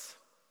wealth,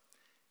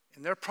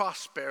 in their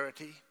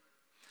prosperity,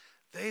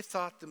 they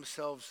thought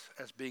themselves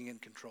as being in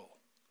control.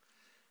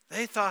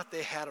 They thought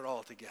they had it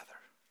all together.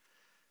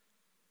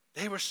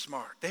 They were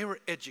smart. They were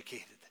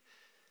educated.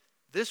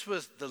 This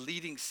was the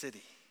leading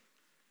city.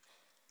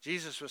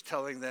 Jesus was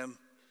telling them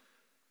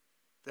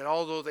that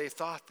although they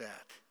thought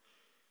that,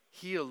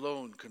 he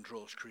alone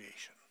controls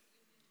creation.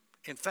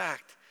 In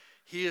fact,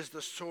 he is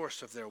the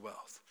source of their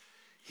wealth.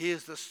 He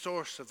is the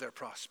source of their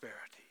prosperity.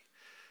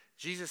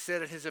 Jesus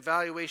said in his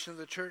evaluation of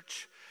the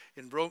church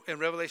in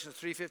Revelation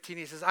 3:15,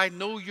 he says, I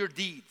know your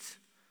deeds.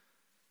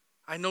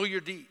 I know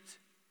your deeds.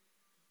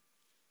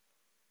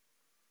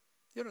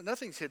 You know,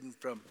 nothing's hidden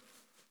from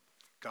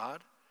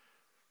God.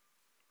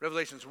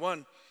 Revelations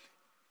 1,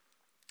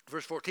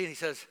 verse 14, he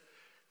says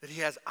that he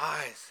has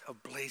eyes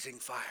of blazing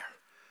fire.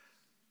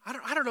 I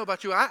don't know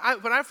about you.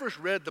 When I first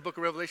read the book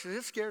of Revelation,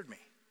 it scared me.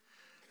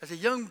 As a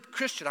young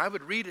Christian, I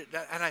would read it,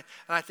 and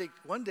I think,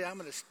 one day I'm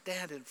going to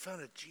stand in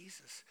front of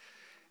Jesus,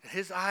 and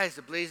his eyes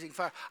of blazing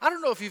fire. I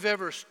don't know if you've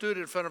ever stood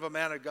in front of a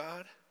man of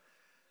God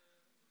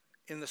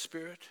in the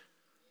Spirit,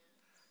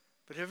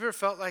 but have you ever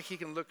felt like he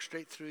can look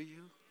straight through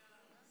you?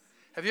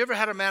 Have you ever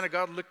had a man of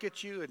God look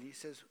at you and he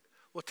says,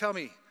 well, tell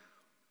me,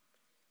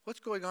 what's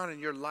going on in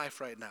your life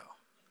right now?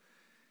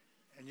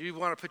 And you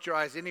want to put your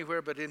eyes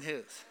anywhere but in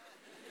his.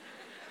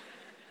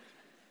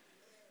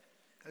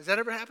 Has that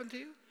ever happened to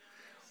you?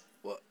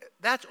 Well,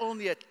 that's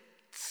only a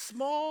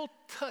small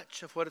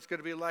touch of what it's going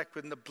to be like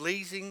when the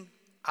blazing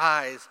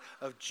eyes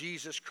of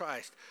Jesus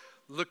Christ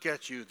look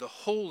at you, the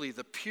holy,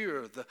 the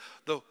pure,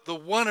 the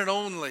one and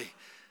only.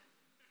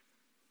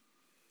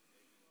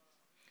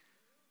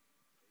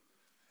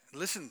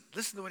 Listen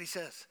to what he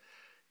says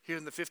here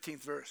in the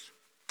 15th verse.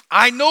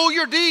 I know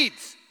your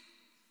deeds.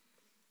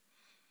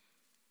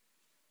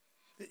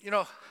 You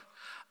know,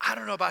 I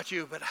don't know about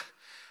you, but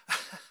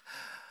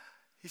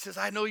he says,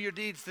 I know your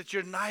deeds, that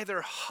you're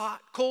neither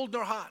cold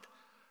nor hot.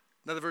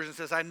 Another version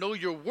says, I know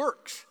your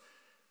works,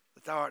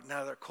 that thou art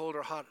neither cold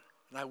or hot,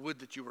 and I would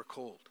that you were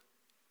cold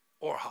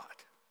or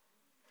hot.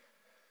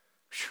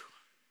 Whew.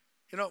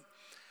 You know,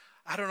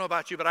 I don't know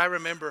about you, but I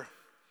remember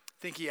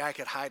thinking I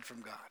could hide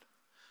from God.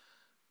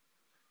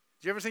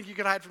 Did you ever think you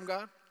could hide from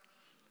God?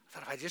 I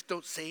thought, if I just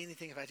don't say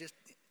anything,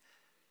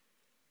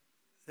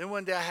 Then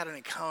one day I had an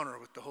encounter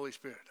with the Holy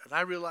Spirit, and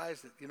I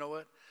realized that, you know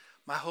what?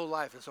 My whole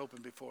life is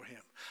open before him.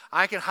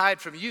 I can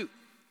hide from you.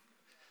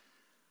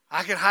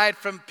 I can hide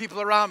from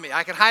people around me.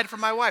 I can hide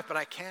from my wife, but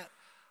I can't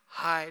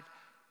hide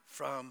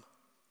from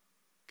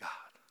God.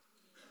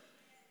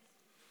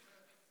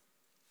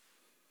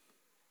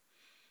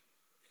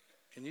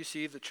 Can you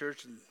see the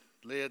church in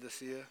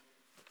Laodicea?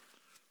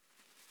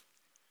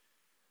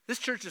 This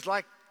church is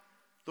like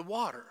the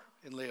water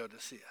in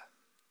Laodicea.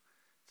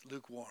 It's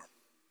lukewarm.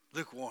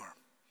 Lukewarm.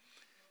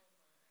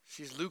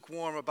 She's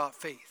lukewarm about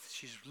faith.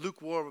 She's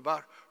lukewarm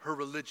about her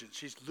religion.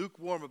 She's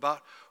lukewarm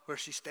about where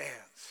she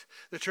stands.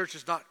 The church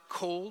is not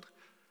cold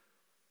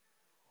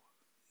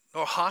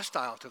nor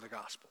hostile to the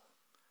gospel.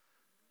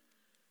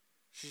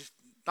 She's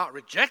not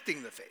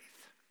rejecting the faith,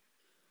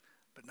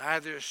 but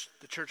neither is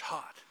the church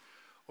hot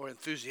or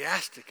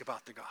enthusiastic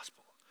about the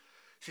gospel.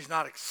 She's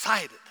not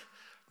excited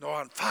nor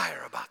on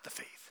fire about the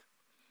faith.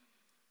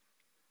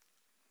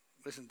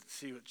 Listen to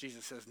see what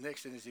Jesus says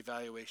next in his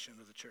evaluation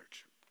of the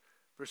church.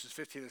 Verses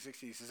 15 and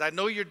 16, he says, I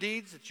know your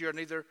deeds, that you are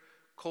neither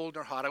cold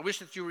nor hot. I wish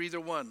that you were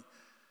either one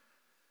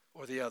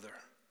or the other.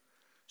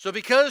 So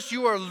because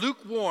you are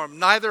lukewarm,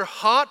 neither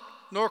hot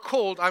nor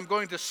cold, I'm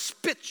going to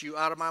spit you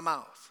out of my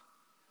mouth.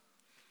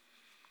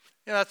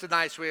 You know, that's a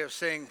nice way of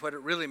saying what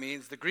it really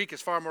means. The Greek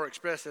is far more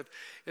expressive.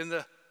 In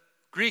the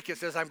Greek, it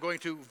says, I'm going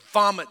to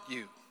vomit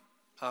you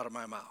out of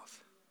my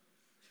mouth.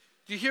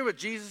 Do you hear what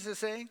Jesus is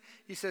saying?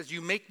 He says,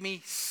 you make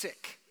me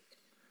sick.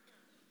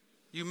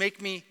 You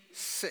make me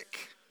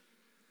sick.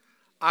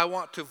 I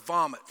want to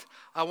vomit.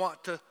 I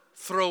want to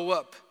throw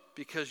up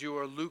because you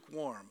are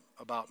lukewarm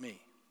about me.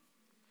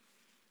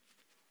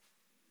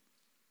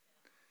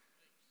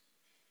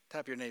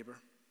 Tap your neighbor.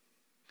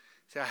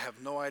 Say, I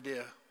have no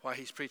idea why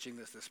he's preaching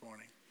this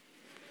morning.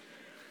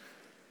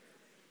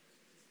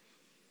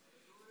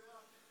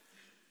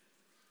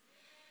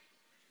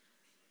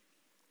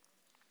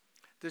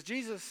 Does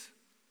Jesus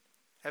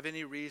have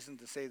any reason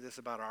to say this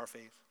about our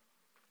faith?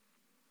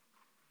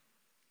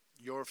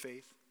 Your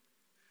faith?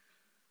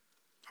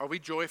 Are we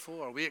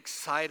joyful? Are we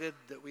excited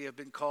that we have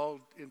been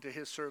called into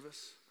his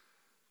service?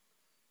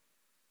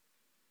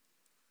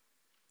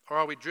 Or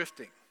are we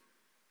drifting?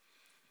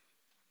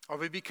 Are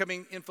we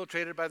becoming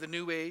infiltrated by the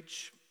New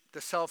Age,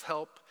 the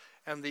self-help,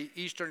 and the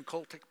Eastern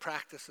cultic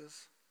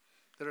practices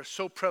that are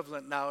so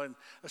prevalent now in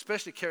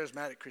especially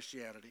charismatic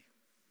Christianity?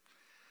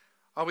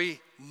 Are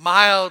we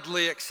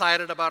mildly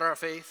excited about our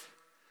faith?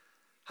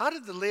 How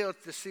did the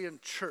Laodicean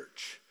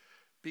church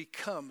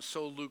become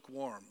so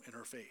lukewarm in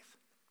her faith?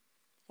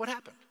 What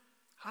happened?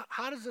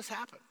 How does this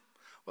happen?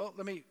 Well,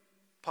 let me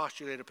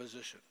postulate a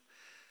position.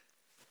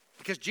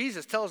 Because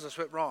Jesus tells us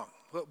what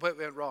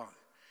went wrong.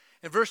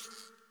 In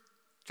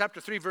chapter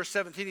 3, verse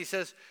 17, he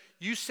says,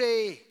 You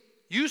say,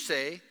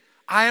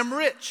 I am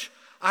rich.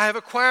 I have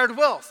acquired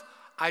wealth.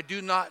 I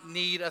do not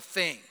need a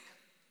thing.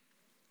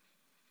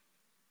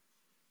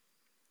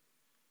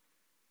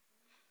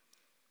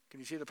 Can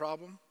you see the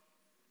problem?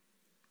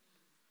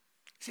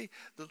 See,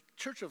 the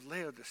church of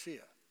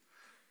Laodicea,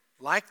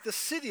 like the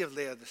city of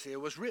Laodicea,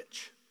 was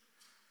rich.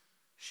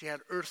 She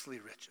had earthly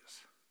riches.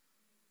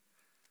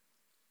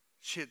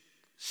 She had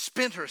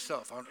spent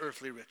herself on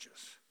earthly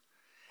riches.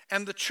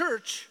 And the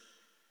church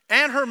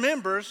and her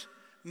members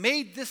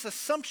made this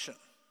assumption.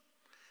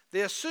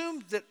 They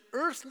assumed that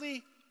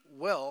earthly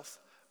wealth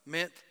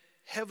meant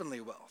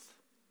heavenly wealth.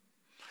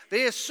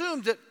 They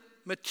assumed that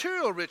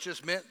material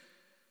riches meant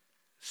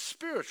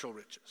spiritual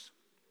riches.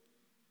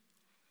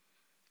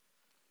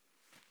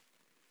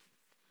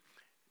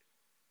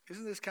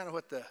 Isn't this kind of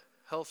what the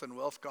health and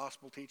wealth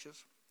gospel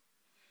teaches?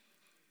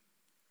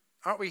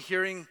 Aren't we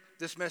hearing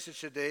this message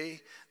today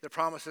that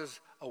promises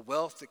a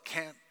wealth that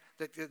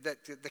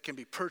can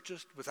be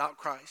purchased without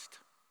Christ?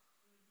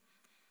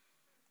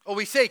 Oh,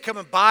 we say, come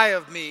and buy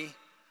of me.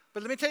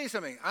 But let me tell you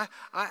something.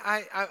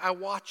 I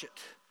watch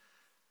it.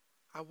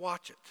 I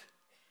watch it.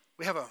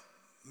 We have a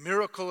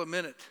miracle a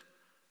minute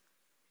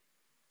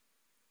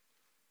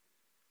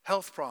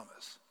health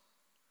promise.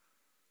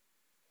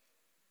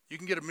 You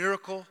can get a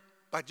miracle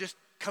by just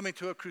coming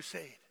to a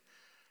crusade.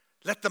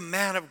 Let the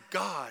man of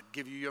God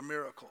give you your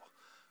miracle.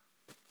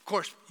 Of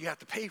course, you have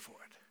to pay for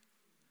it.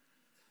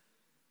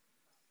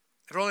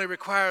 It only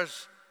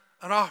requires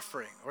an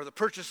offering or the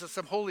purchase of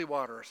some holy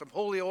water or some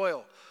holy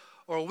oil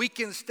or a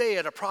weekend stay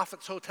at a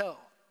prophet's hotel.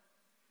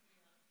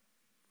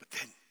 But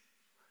then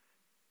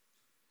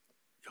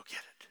you'll get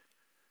it.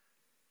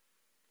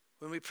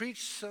 When we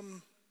preach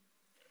and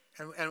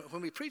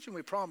when we preach and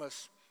we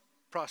promise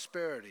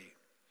prosperity,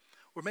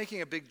 we're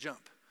making a big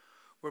jump.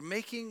 We're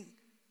making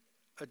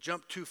a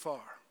jump too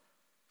far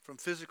from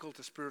physical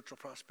to spiritual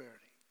prosperity.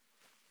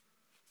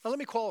 Now let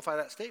me qualify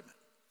that statement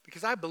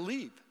because I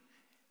believe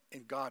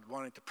in God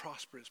wanting to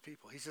prosper his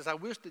people. He says, I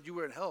wish that you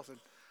were in health and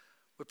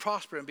would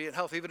prosper and be in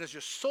health even as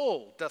your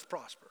soul doth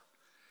prosper.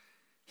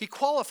 He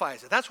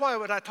qualifies it. That's why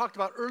what I talked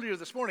about earlier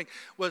this morning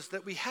was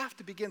that we have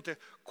to begin to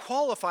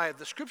qualify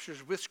the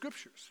scriptures with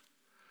scriptures.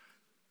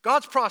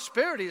 God's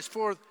prosperity is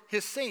for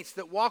his saints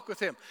that walk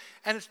with him.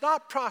 And it's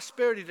not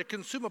prosperity to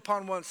consume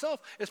upon oneself.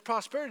 It's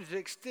prosperity to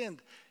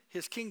extend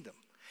his kingdom.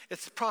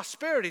 It's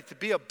prosperity to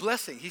be a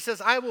blessing. He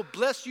says, I will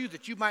bless you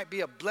that you might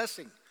be a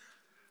blessing.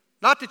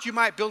 Not that you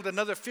might build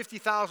another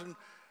 50,000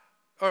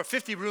 or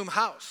 50-room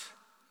house.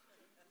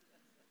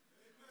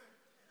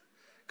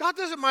 God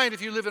doesn't mind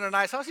if you live in a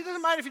nice house. He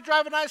doesn't mind if you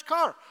drive a nice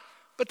car.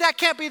 But that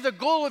can't be the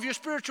goal of your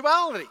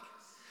spirituality.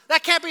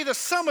 That can't be the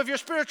sum of your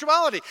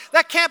spirituality.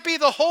 That can't be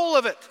the whole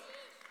of it.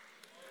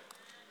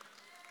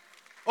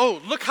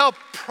 Oh, look how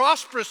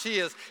prosperous he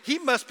is. He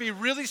must be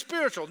really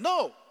spiritual.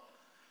 No,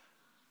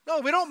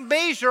 we don't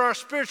measure our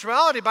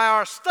spirituality by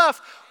our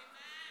stuff,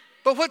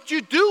 but what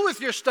you do with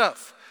your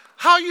stuff,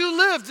 how you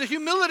live, the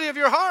humility of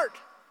your heart.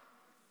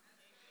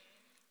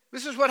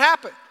 This is what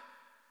happened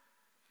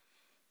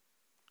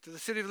to the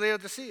city of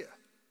Laodicea.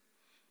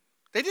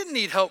 They didn't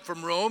need help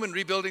from Rome in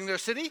rebuilding their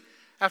city.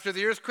 After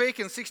the earthquake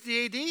in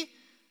 60 AD,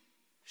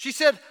 she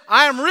said,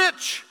 I am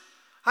rich.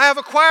 I have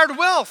acquired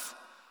wealth.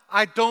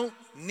 I don't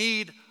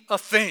need a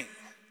thing.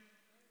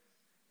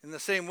 In the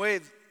same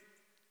way,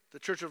 the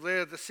church of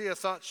Laodicea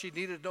thought she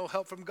needed no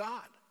help from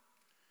God.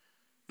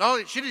 Not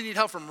only she didn't need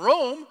help from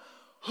Rome,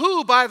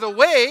 who, by the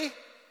way,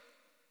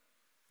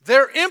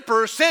 their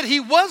emperor said he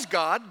was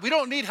God. We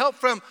don't need help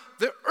from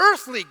the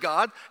earthly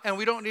God, and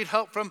we don't need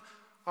help from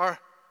our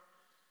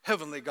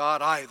heavenly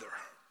God either.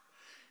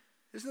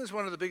 Isn't this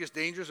one of the biggest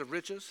dangers of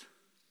riches?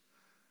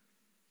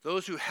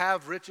 Those who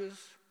have riches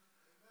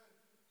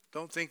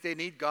don't think they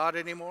need God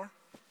anymore.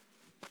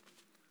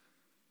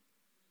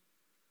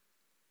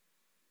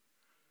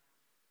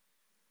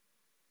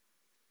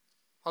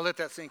 I'll let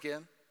that sink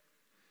in.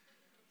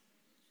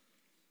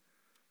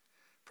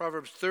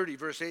 Proverbs 30,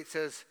 verse 8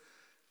 says,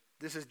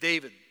 this is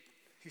David.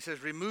 He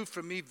says, remove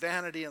from me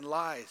vanity and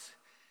lies.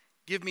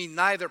 Give me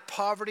neither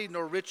poverty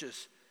nor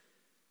riches,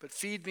 but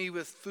feed me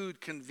with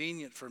food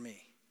convenient for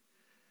me.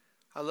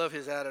 I love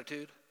his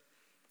attitude.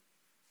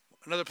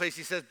 Another place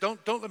he says,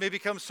 don't let me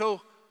become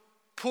so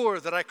poor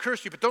that I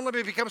curse you, but don't let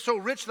me become so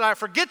rich that I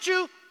forget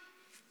you.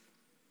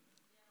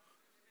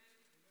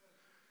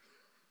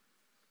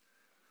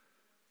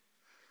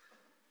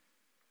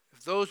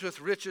 If those with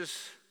riches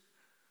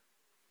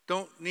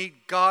don't need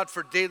God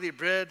for daily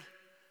bread,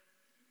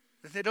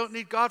 then they don't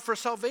need God for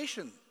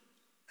salvation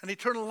and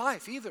eternal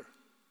life either.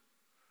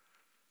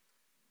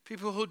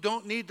 People who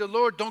don't need the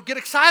Lord don't get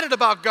excited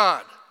about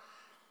God.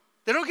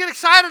 They don't get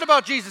excited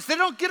about Jesus. They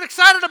don't get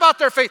excited about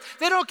their faith.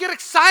 They don't get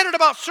excited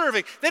about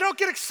serving. They don't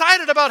get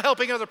excited about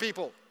helping other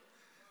people.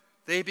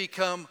 They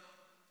become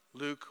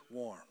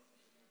lukewarm.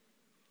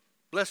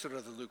 Blessed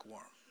are the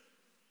lukewarm.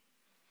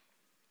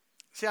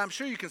 See, I'm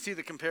sure you can see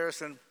the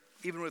comparison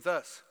even with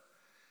us.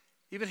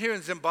 Even here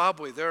in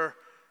Zimbabwe,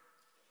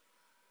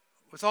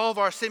 with all of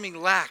our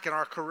seeming lack and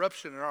our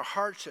corruption and our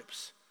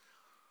hardships,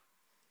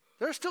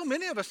 there are still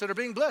many of us that are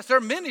being blessed. There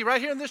are many right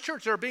here in this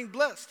church that are being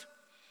blessed.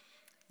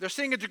 They're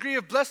seeing a degree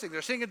of blessing.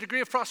 They're seeing a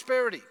degree of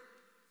prosperity.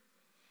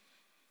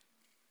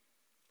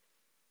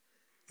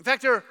 In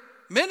fact, there are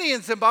many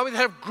in Zimbabwe that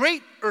have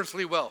great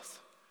earthly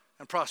wealth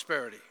and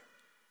prosperity,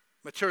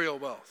 material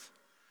wealth.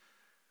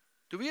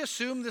 Do we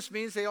assume this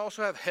means they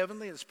also have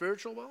heavenly and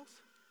spiritual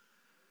wealth?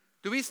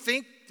 Do we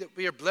think that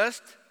we are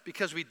blessed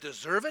because we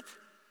deserve it?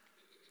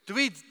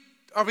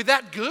 Are we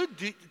that good?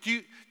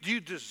 Do you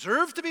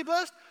deserve to be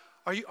blessed?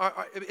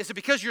 Is it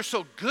because you're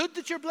so good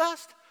that you're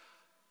blessed?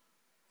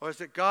 Or is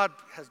it God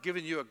has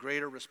given you a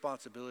greater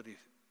responsibility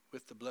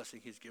with the blessing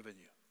he's given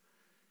you?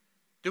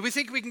 Do we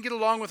think we can get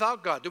along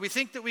without God? Do we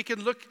think that we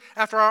can look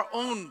after our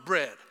own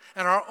bread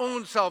and our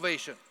own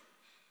salvation?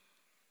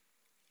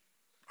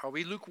 Are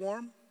we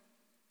lukewarm?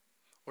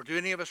 Or do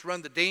any of us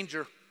run the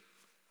danger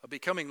of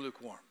becoming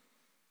lukewarm?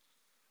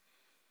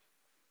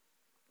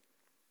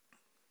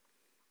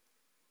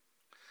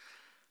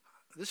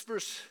 This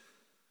verse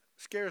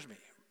scares me.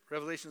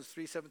 Revelation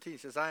 3:17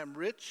 says, I am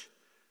rich,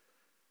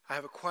 I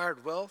have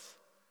acquired wealth,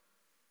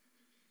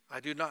 I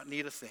do not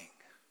need a thing.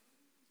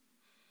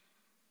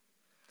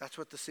 That's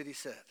what the city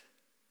said.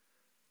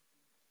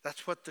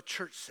 That's what the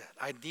church said.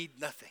 I need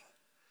nothing.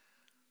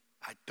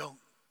 I don't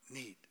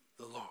need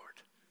the Lord.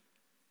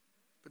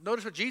 But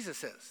notice what Jesus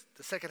says,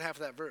 the second half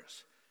of that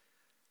verse.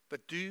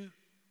 But you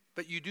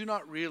do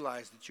not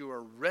realize that you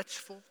are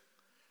wretchful,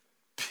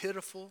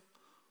 pitiful,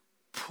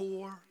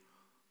 poor,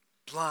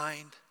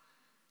 blind,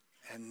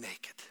 and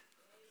naked.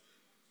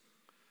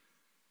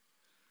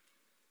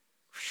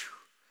 Whew.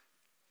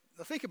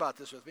 Now think about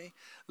this with me.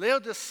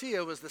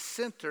 Laodicea was the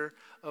center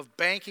of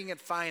banking and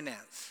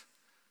finance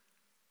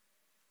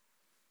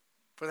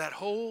for that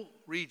whole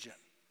region.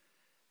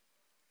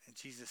 And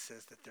Jesus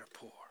says that they're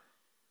poor.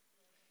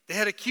 They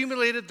had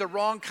accumulated the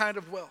wrong kind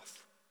of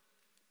wealth.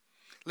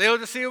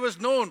 Laodicea was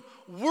known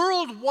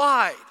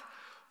worldwide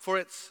for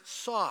its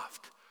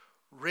soft,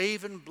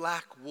 raven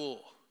black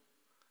wool.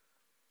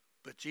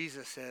 But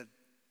Jesus said,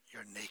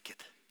 you're naked.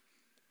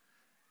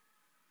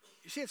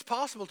 You see, it's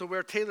possible to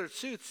wear tailored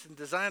suits and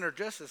designer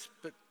dresses,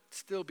 but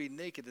still be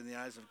naked in the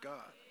eyes of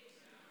God.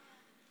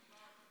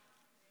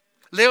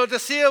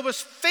 Laodicea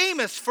was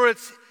famous for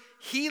its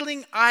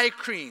healing eye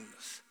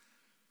creams,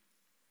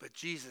 but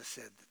Jesus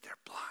said that they're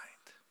blind.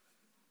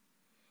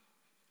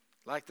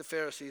 Like the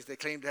Pharisees, they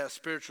claim to have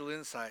spiritual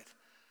insight,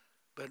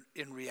 but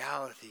in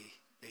reality,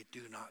 they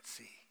do not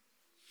see.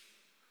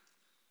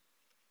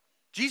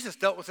 Jesus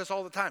dealt with this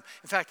all the time.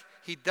 In fact,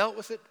 he dealt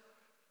with it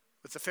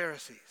with the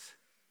Pharisees.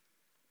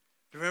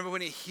 Remember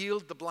when he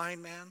healed the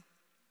blind man?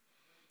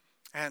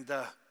 And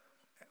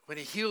when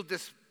he healed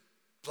this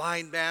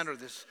blind man, or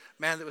this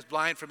man that was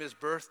blind from his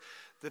birth,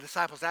 the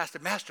disciples asked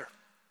him, Master,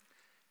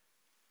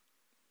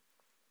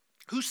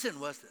 whose sin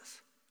was this?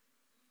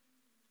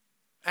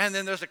 And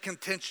then there's a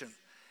contention.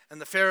 And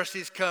the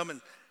Pharisees come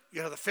and,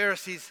 the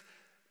Pharisees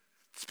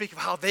speak of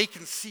how they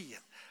can see.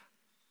 And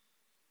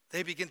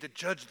they begin to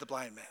judge the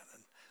blind man.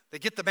 And they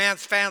get the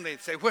man's family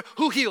and say,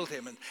 who healed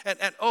him? And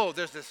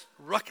there's this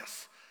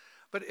ruckus.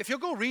 But if you'll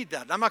go read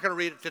that, and I'm not going to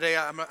read it today,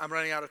 I'm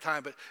running out of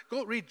time, but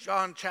go read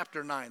John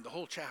chapter 9, the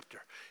whole chapter.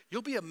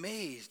 You'll be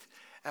amazed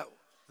at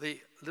the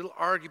little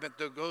argument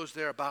that goes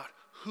there about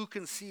who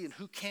can see and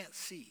who can't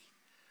see.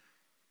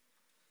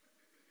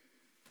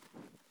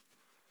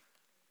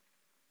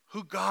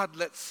 Who God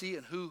lets see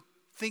and who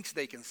thinks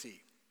they can see.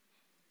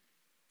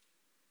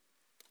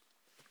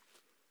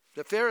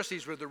 The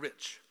Pharisees were the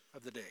rich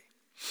of the day.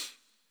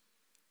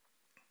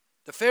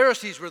 The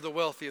Pharisees were the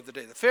wealthy of the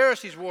day. The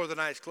Pharisees wore the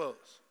nice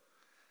clothes.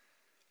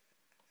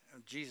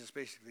 And Jesus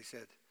basically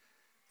said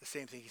the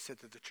same thing he said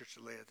to the church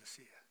of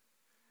Laodicea.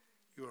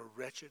 You are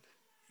wretched,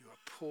 you are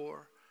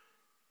poor,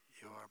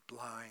 you are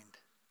blind,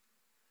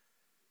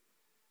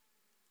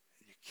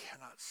 and you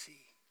cannot see.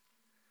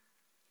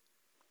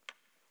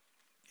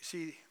 You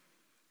see,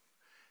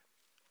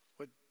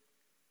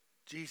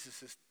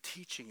 Jesus is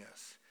teaching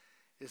us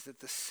is that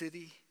the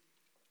city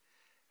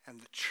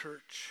and the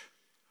church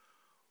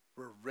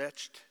were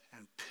wretched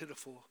and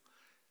pitiful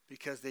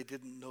because they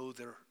didn't know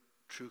their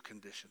true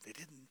condition. They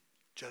didn't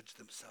judge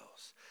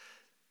themselves.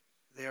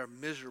 They are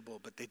miserable,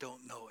 but they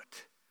don't know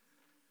it.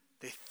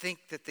 They think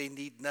that they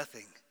need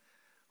nothing,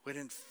 when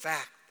in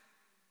fact,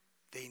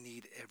 they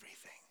need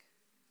everything.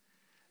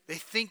 They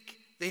think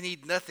they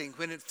need nothing,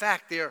 when in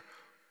fact, they are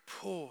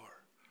poor,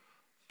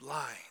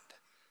 blind,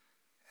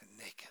 and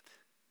naked.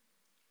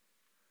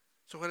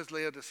 So what does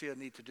Laodicea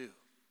need to do?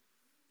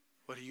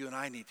 What do you and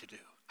I need to do?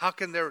 How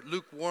can their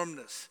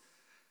lukewarmness,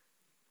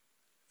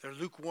 their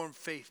lukewarm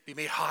faith be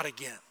made hot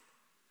again?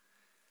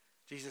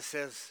 Jesus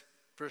says,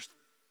 verse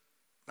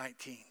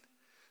 19,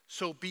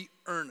 so be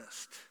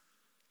earnest,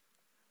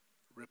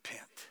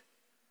 repent.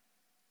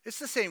 It's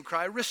the same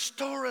cry,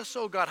 restore us,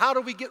 O God. How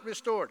do we get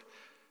restored?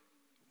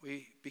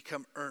 We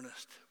become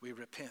earnest, we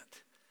repent.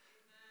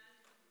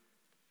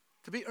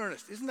 To be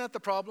earnest, isn't that the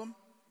problem?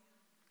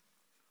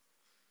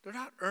 They're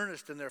not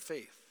earnest in their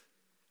faith.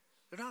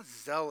 They're not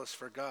zealous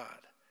for God.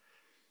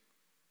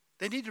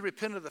 They need to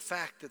repent of the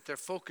fact that their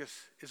focus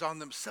is on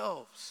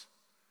themselves,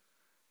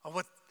 on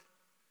what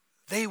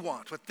they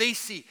want, what they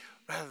see,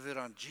 rather than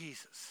on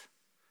Jesus.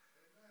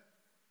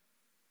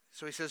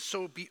 So he says,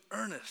 so be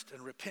earnest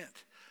and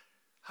repent.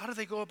 How do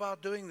they go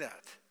about doing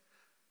that?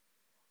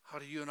 How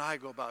do you and I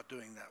go about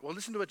doing that? Well,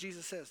 listen to what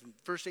Jesus says. In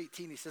verse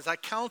 18, he says, I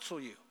counsel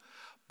you,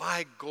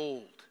 buy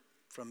gold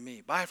from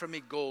me. Buy from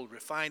me gold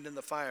refined in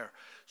the fire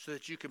so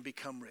that you can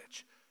become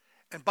rich.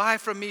 And buy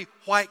from me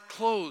white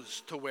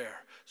clothes to wear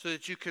so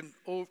that you can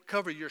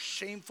cover your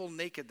shameful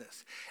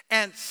nakedness.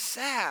 And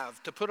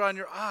salve to put on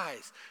your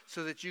eyes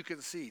so that you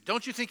can see.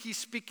 Don't you think he's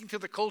speaking to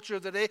the culture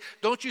of the day?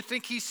 Don't you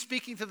think he's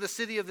speaking to the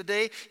city of the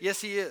day?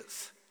 Yes, he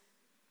is.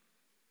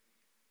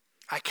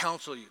 I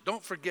counsel you.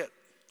 Don't forget.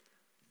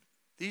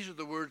 These are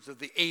the words of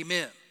the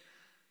Amen,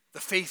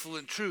 the faithful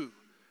and true,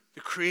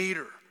 the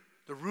creator,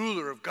 the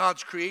ruler of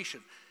God's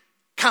creation.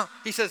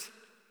 He says,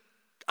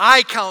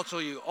 I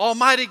counsel you,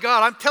 Almighty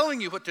God, I'm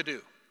telling you what to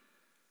do.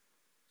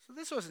 So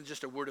this wasn't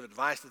just a word of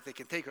advice that they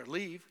can take or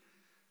leave.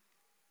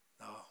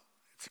 No,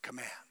 it's a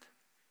command.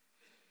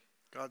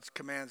 God's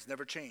commands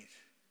never change.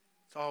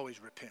 It's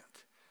always repent.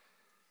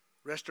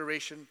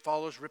 Restoration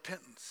follows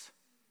repentance.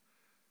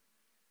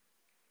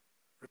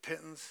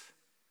 Repentance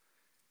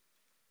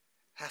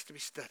has to be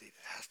studied.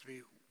 It has to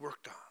be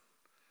worked on.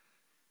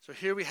 So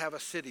here we have a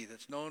city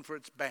that's known for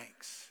its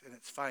banks and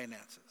its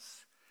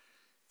finances.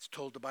 It's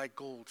told to buy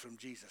gold from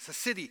Jesus. A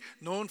city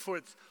known for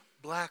its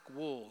black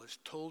wool is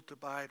told to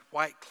buy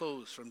white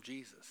clothes from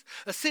Jesus.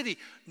 A city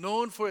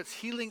known for its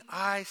healing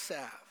eye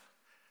salve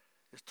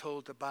is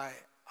told to buy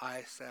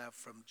eye salve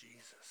from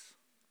Jesus.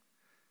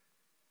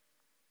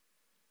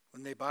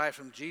 When they buy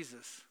from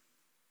Jesus,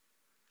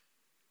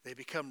 they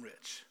become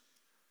rich.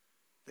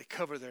 They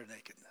cover their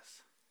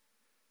nakedness.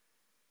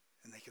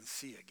 And they can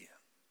see again.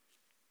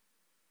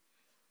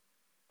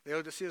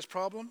 Laodicea's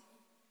problem?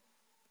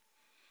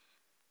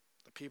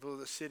 The people of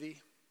the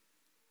city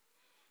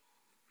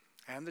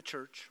and the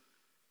church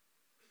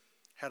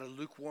had a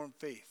lukewarm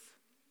faith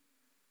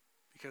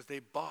because they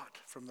bought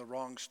from the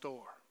wrong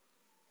store.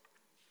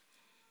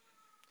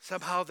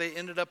 Somehow they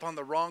ended up on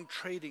the wrong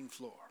trading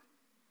floor.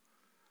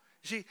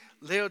 You see,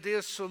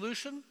 Laodicea's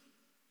solution?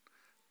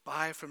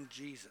 Buy from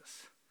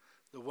Jesus,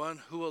 the one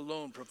who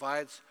alone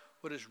provides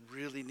what is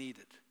really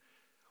needed.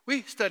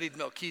 We studied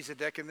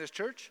Melchizedek in this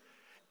church.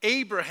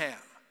 Abraham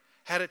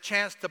had a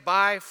chance to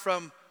buy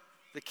from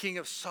the king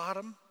of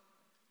Sodom,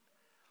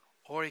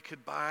 or he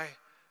could buy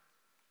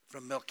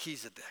from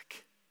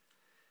Melchizedek.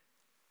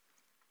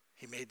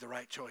 He made the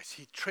right choice.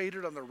 He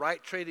traded on the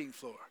right trading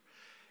floor,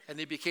 and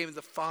he became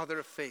the father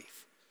of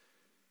faith.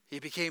 He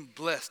became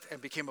blessed and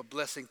became a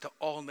blessing to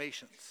all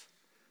nations.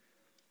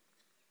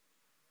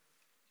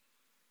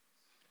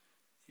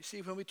 You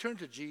see, when we turn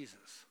to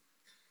Jesus,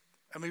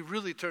 and we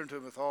really turn to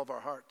him with all of our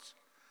hearts,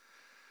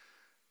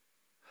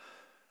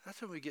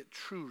 that's when we get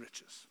true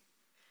riches.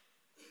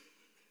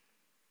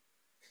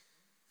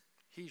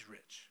 He's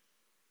rich.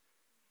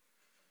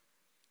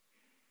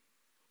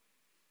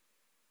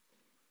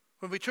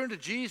 When we turn to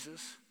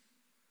Jesus,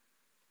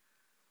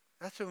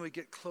 that's when we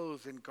get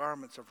clothed in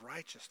garments of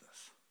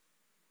righteousness.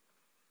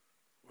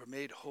 We're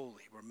made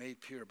holy. We're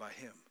made pure by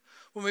him.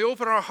 When we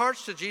open our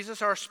hearts to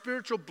Jesus, our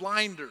spiritual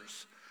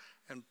blinders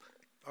and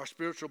our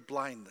spiritual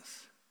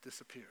blindness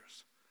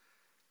disappears.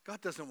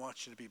 God doesn't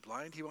want you to be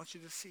blind. He wants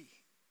you to see.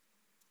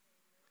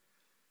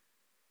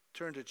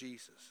 Turn to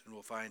Jesus and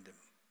we'll find him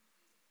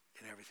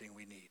in everything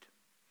we need.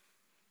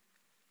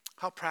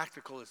 How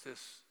practical is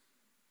this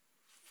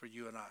for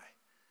you and I?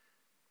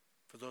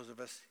 For those of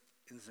us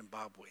in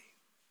Zimbabwe?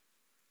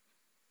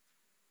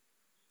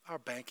 Our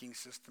banking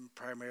system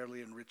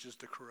primarily enriches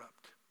the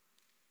corrupt.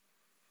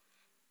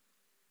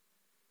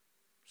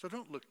 So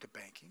don't look to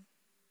banking.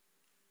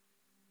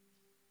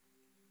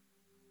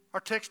 Our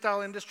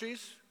textile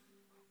industries,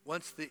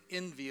 once the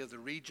envy of the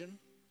region,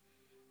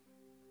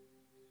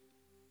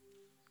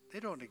 they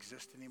don't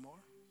exist anymore.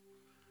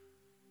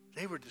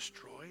 They were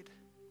destroyed.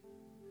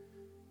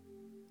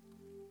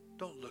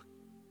 don't look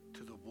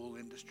to the wool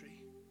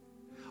industry.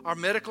 Our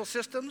medical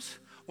systems,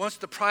 once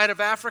the pride of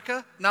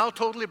Africa, now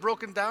totally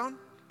broken down.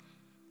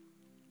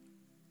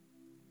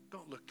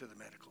 Don't look to the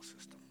medical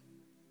system.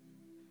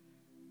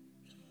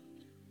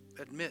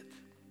 Admit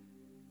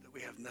that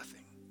we have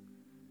nothing.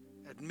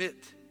 Admit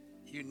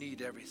you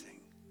need everything.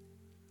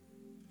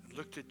 And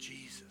look to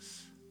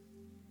Jesus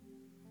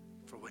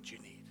for what you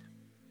need.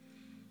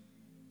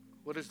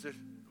 What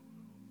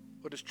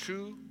is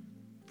true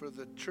for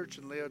the church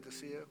in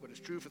Laodicea, what is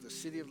true for the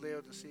city of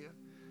Laodicea,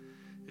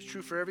 is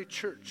true for every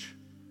church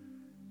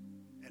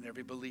and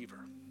every believer.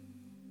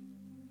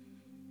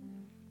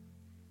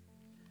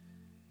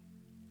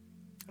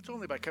 It's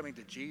only by coming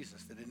to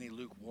Jesus that any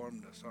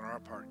lukewarmness on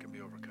our part can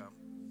be overcome.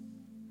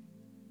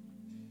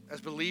 As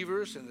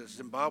believers and as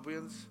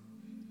Zimbabweans,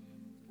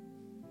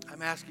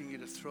 I'm asking you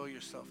to throw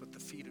yourself at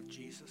the feet of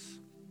Jesus.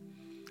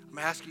 I'm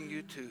asking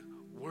you to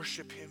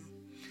worship him.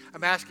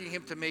 I'm asking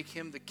him to make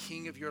him the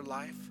king of your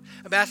life.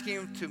 I'm asking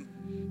him to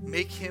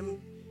make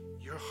him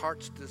your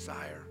heart's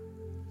desire.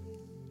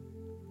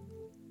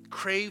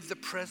 Crave the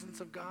presence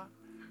of God.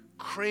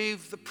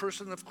 Crave the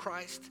person of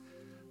Christ.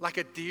 Like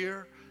a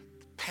deer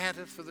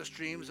panteth for the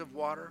streams of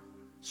water,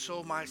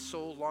 so my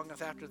soul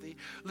longeth after thee.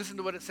 Listen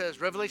to what it says.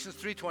 Revelation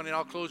 3:20, and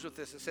I'll close with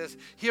this. It says,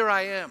 here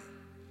I am.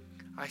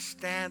 I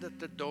stand at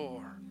the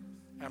door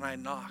and I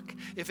knock.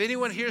 If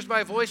anyone hears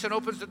my voice and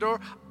opens the door,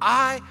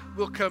 I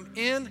will come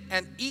in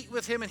and eat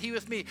with him and he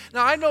with me.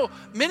 Now, I know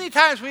many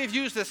times we've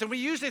used this, and we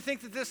usually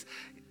think that this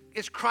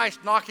is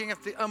Christ knocking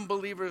at the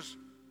unbeliever's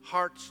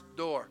heart's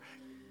door.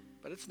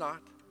 But it's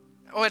not.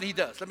 Oh, and he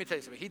does. Let me tell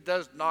you something. He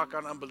does knock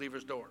on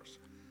unbelievers' doors.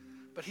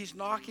 But he's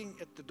knocking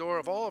at the door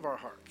of all of our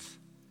hearts.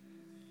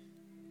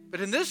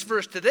 But in this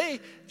verse today,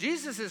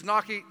 Jesus is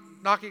knocking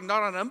not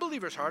on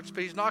unbelievers' hearts,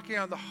 but he's knocking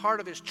on the heart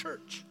of his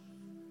church.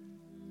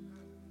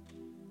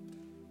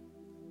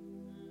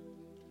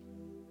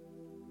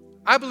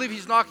 I believe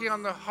he's knocking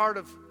on the heart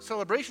of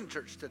Celebration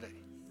Church today.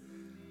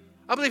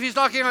 I believe he's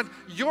knocking on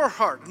your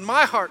heart and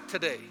my heart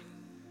today.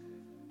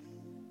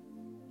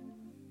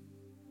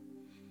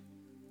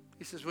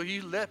 He says, will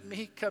you let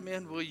me come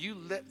in? Will you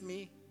let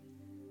me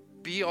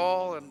be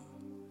all and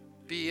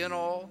be in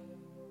all?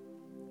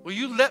 Will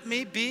you let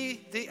me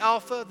be the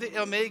Alpha, the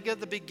Omega,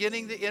 the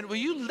beginning, the end? Will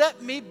you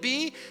let me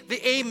be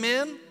the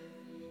Amen,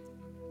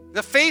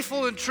 the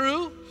faithful and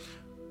true,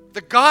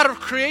 the God of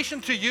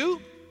creation to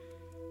you?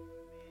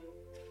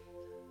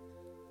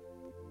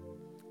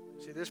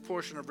 See, this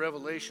portion of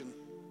Revelation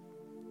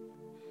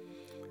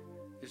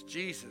is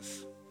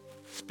Jesus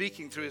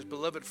speaking through his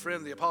beloved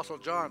friend, the Apostle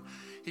John.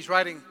 He's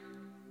writing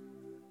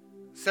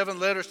 7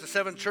 letters to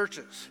 7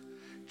 churches.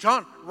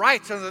 John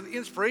writes under the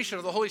inspiration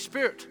of the Holy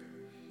Spirit.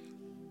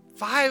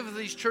 5 of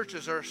these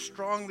churches are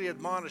strongly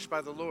admonished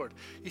by the Lord.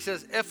 He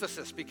says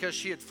Ephesus, because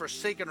she had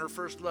forsaken her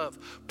first love.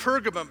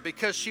 Pergamum,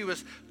 because she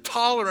was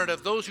tolerant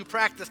of those who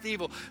practiced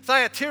evil.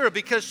 Thyatira,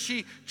 because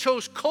she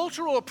chose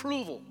cultural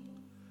approval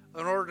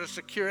in order to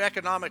secure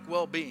economic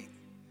well-being.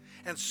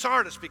 And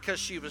Sardis, because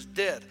she was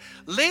dead.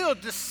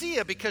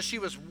 Laodicea, because she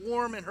was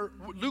lukewarm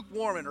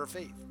in her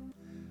faith.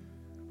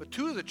 But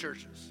 2 of the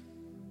churches,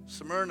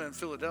 Smyrna and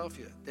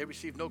Philadelphia, they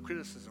received no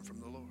criticism from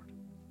the Lord.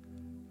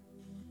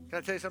 Can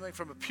I tell you something?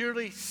 From a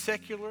purely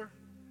secular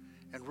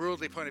and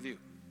worldly point of view,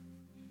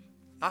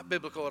 not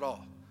biblical at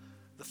all.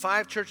 The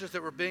 5 churches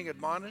that were being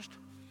admonished,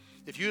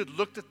 if you had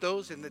looked at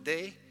those in the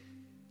day,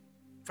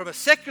 from a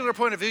secular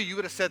point of view, you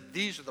would have said,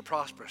 these are the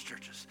prosperous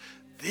churches.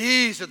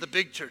 These are the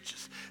big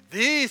churches.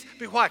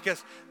 Why?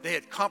 Because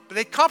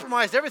they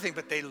compromised everything,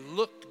 but they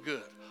looked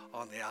good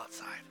on the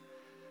outside.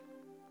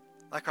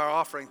 Like our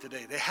offering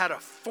today. They had a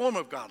form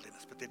of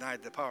godliness, but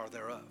denied the power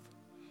thereof.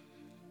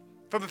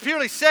 From a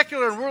purely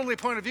secular and worldly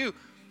point of view,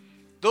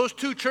 those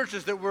 2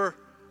 churches that were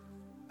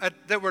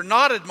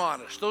not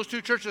admonished, those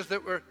 2 churches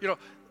that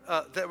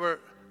were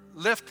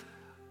left,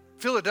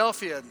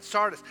 Philadelphia and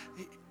Sardis,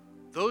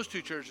 those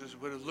 2 churches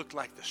would have looked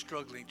like the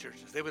struggling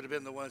churches. They would have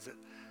been the ones that,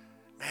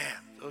 man,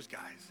 those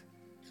guys,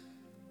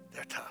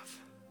 they're tough.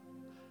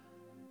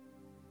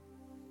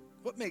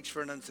 What makes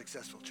for an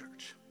unsuccessful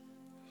church?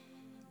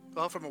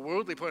 Well, from a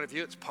worldly point of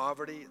view, it's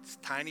poverty, it's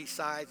tiny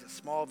size, it's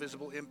small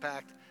visible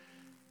impact.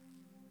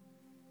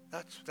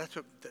 That's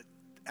what the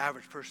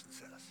average person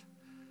says.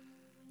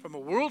 From a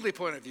worldly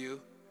point of view,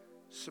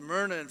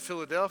 Smyrna and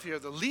Philadelphia are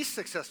the least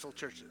successful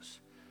churches.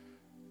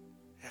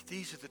 Yet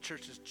these are the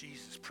churches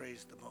Jesus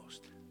praised the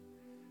most.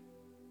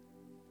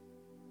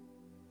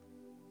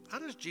 How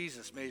does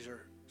Jesus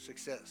measure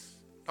success?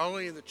 Not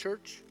only in the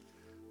church,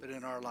 but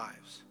in our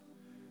lives.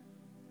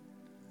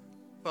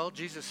 Well,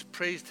 Jesus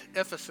praised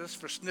Ephesus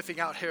for sniffing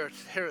out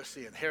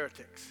heresy and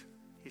heretics.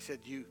 He said,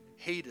 you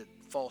hated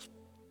false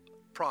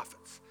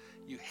prophets.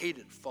 You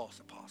hated false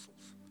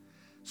apostles.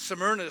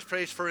 Smyrna is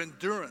praised for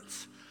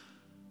endurance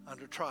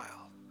under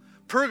trial.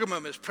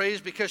 Pergamum is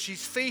praised because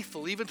she's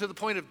faithful, even to the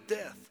point of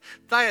death.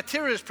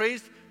 Thyatira is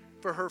praised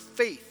for her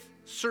faith,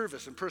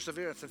 service, and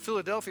perseverance. And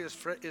Philadelphia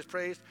is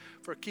praised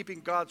for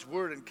keeping God's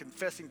word and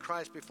confessing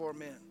Christ before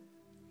men.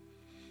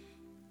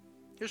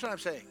 Here's what I'm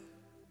saying.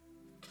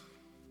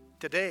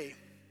 Today,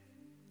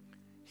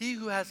 he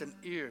who has an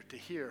ear to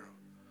hear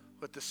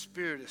what the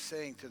Spirit is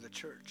saying to the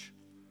church,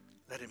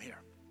 let him hear.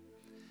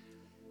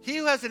 He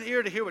who has an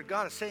ear to hear what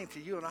God is saying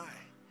to you and I,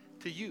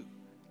 to you,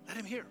 let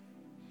him hear.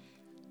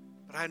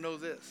 But I know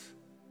this,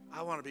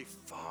 I want to be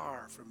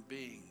far from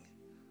being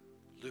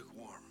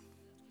lukewarm.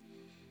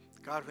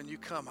 God, when you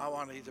come, I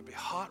want to either be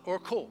hot or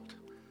cold,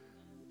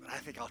 but I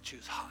think I'll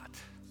choose hot.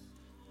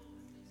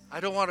 I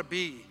don't want to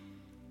be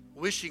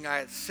wishing I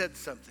had said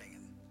something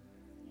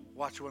and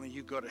watch one of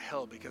you go to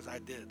hell because I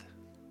didn't.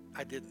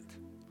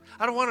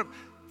 I don't want to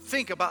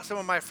think about some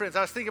of my friends.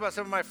 I was thinking about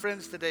some of my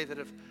friends today that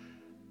have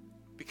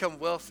become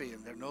wealthy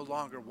and they're no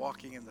longer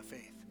walking in the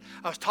faith.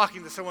 I was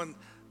talking to someone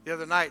the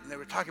other night and they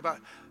were talking about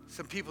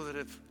some people that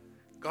have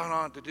gone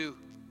on to do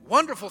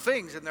wonderful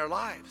things in their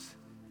lives,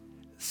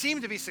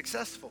 seem to be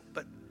successful,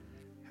 but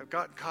have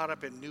gotten caught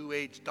up in New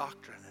Age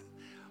doctrine and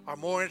are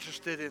more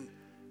interested in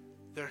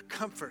their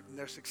comfort and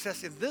their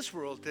success in this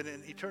world than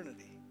in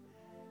eternity.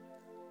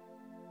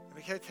 I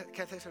mean, can I tell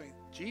you something?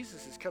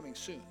 Jesus is coming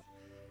soon.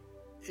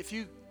 If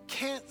you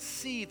can't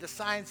see the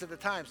signs of the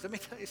times, let me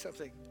tell you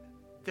something.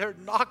 They're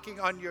knocking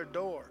on your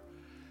door.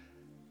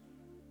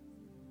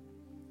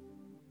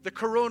 The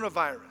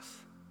coronavirus.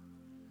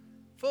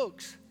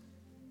 Folks,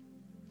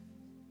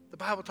 the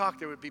Bible talked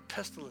there would be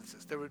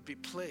pestilences, there would be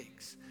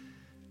plagues,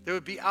 there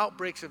would be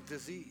outbreaks of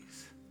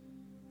disease,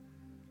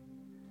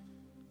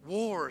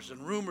 wars and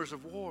rumors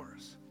of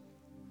wars.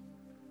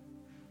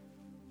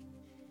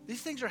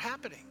 These things are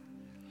happening.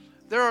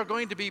 There are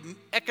going to be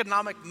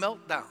economic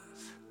meltdowns.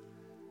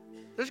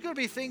 There's going to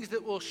be things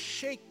that will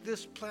shake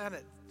this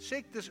planet,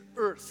 shake this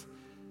earth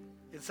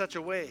in such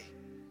a way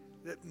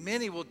that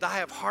many will die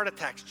of heart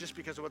attacks just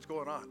because of what's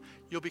going on.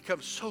 You'll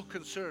become so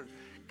concerned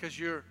because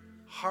your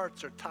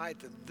hearts are tied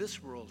to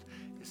this world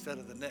instead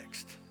of the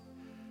next.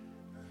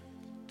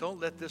 Don't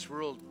let this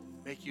world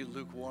make you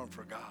lukewarm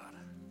for God.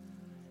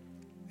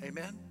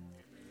 Amen?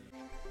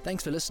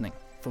 Thanks for listening.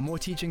 For more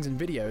teachings and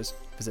videos,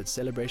 visit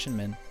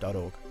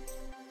celebrationmen.org.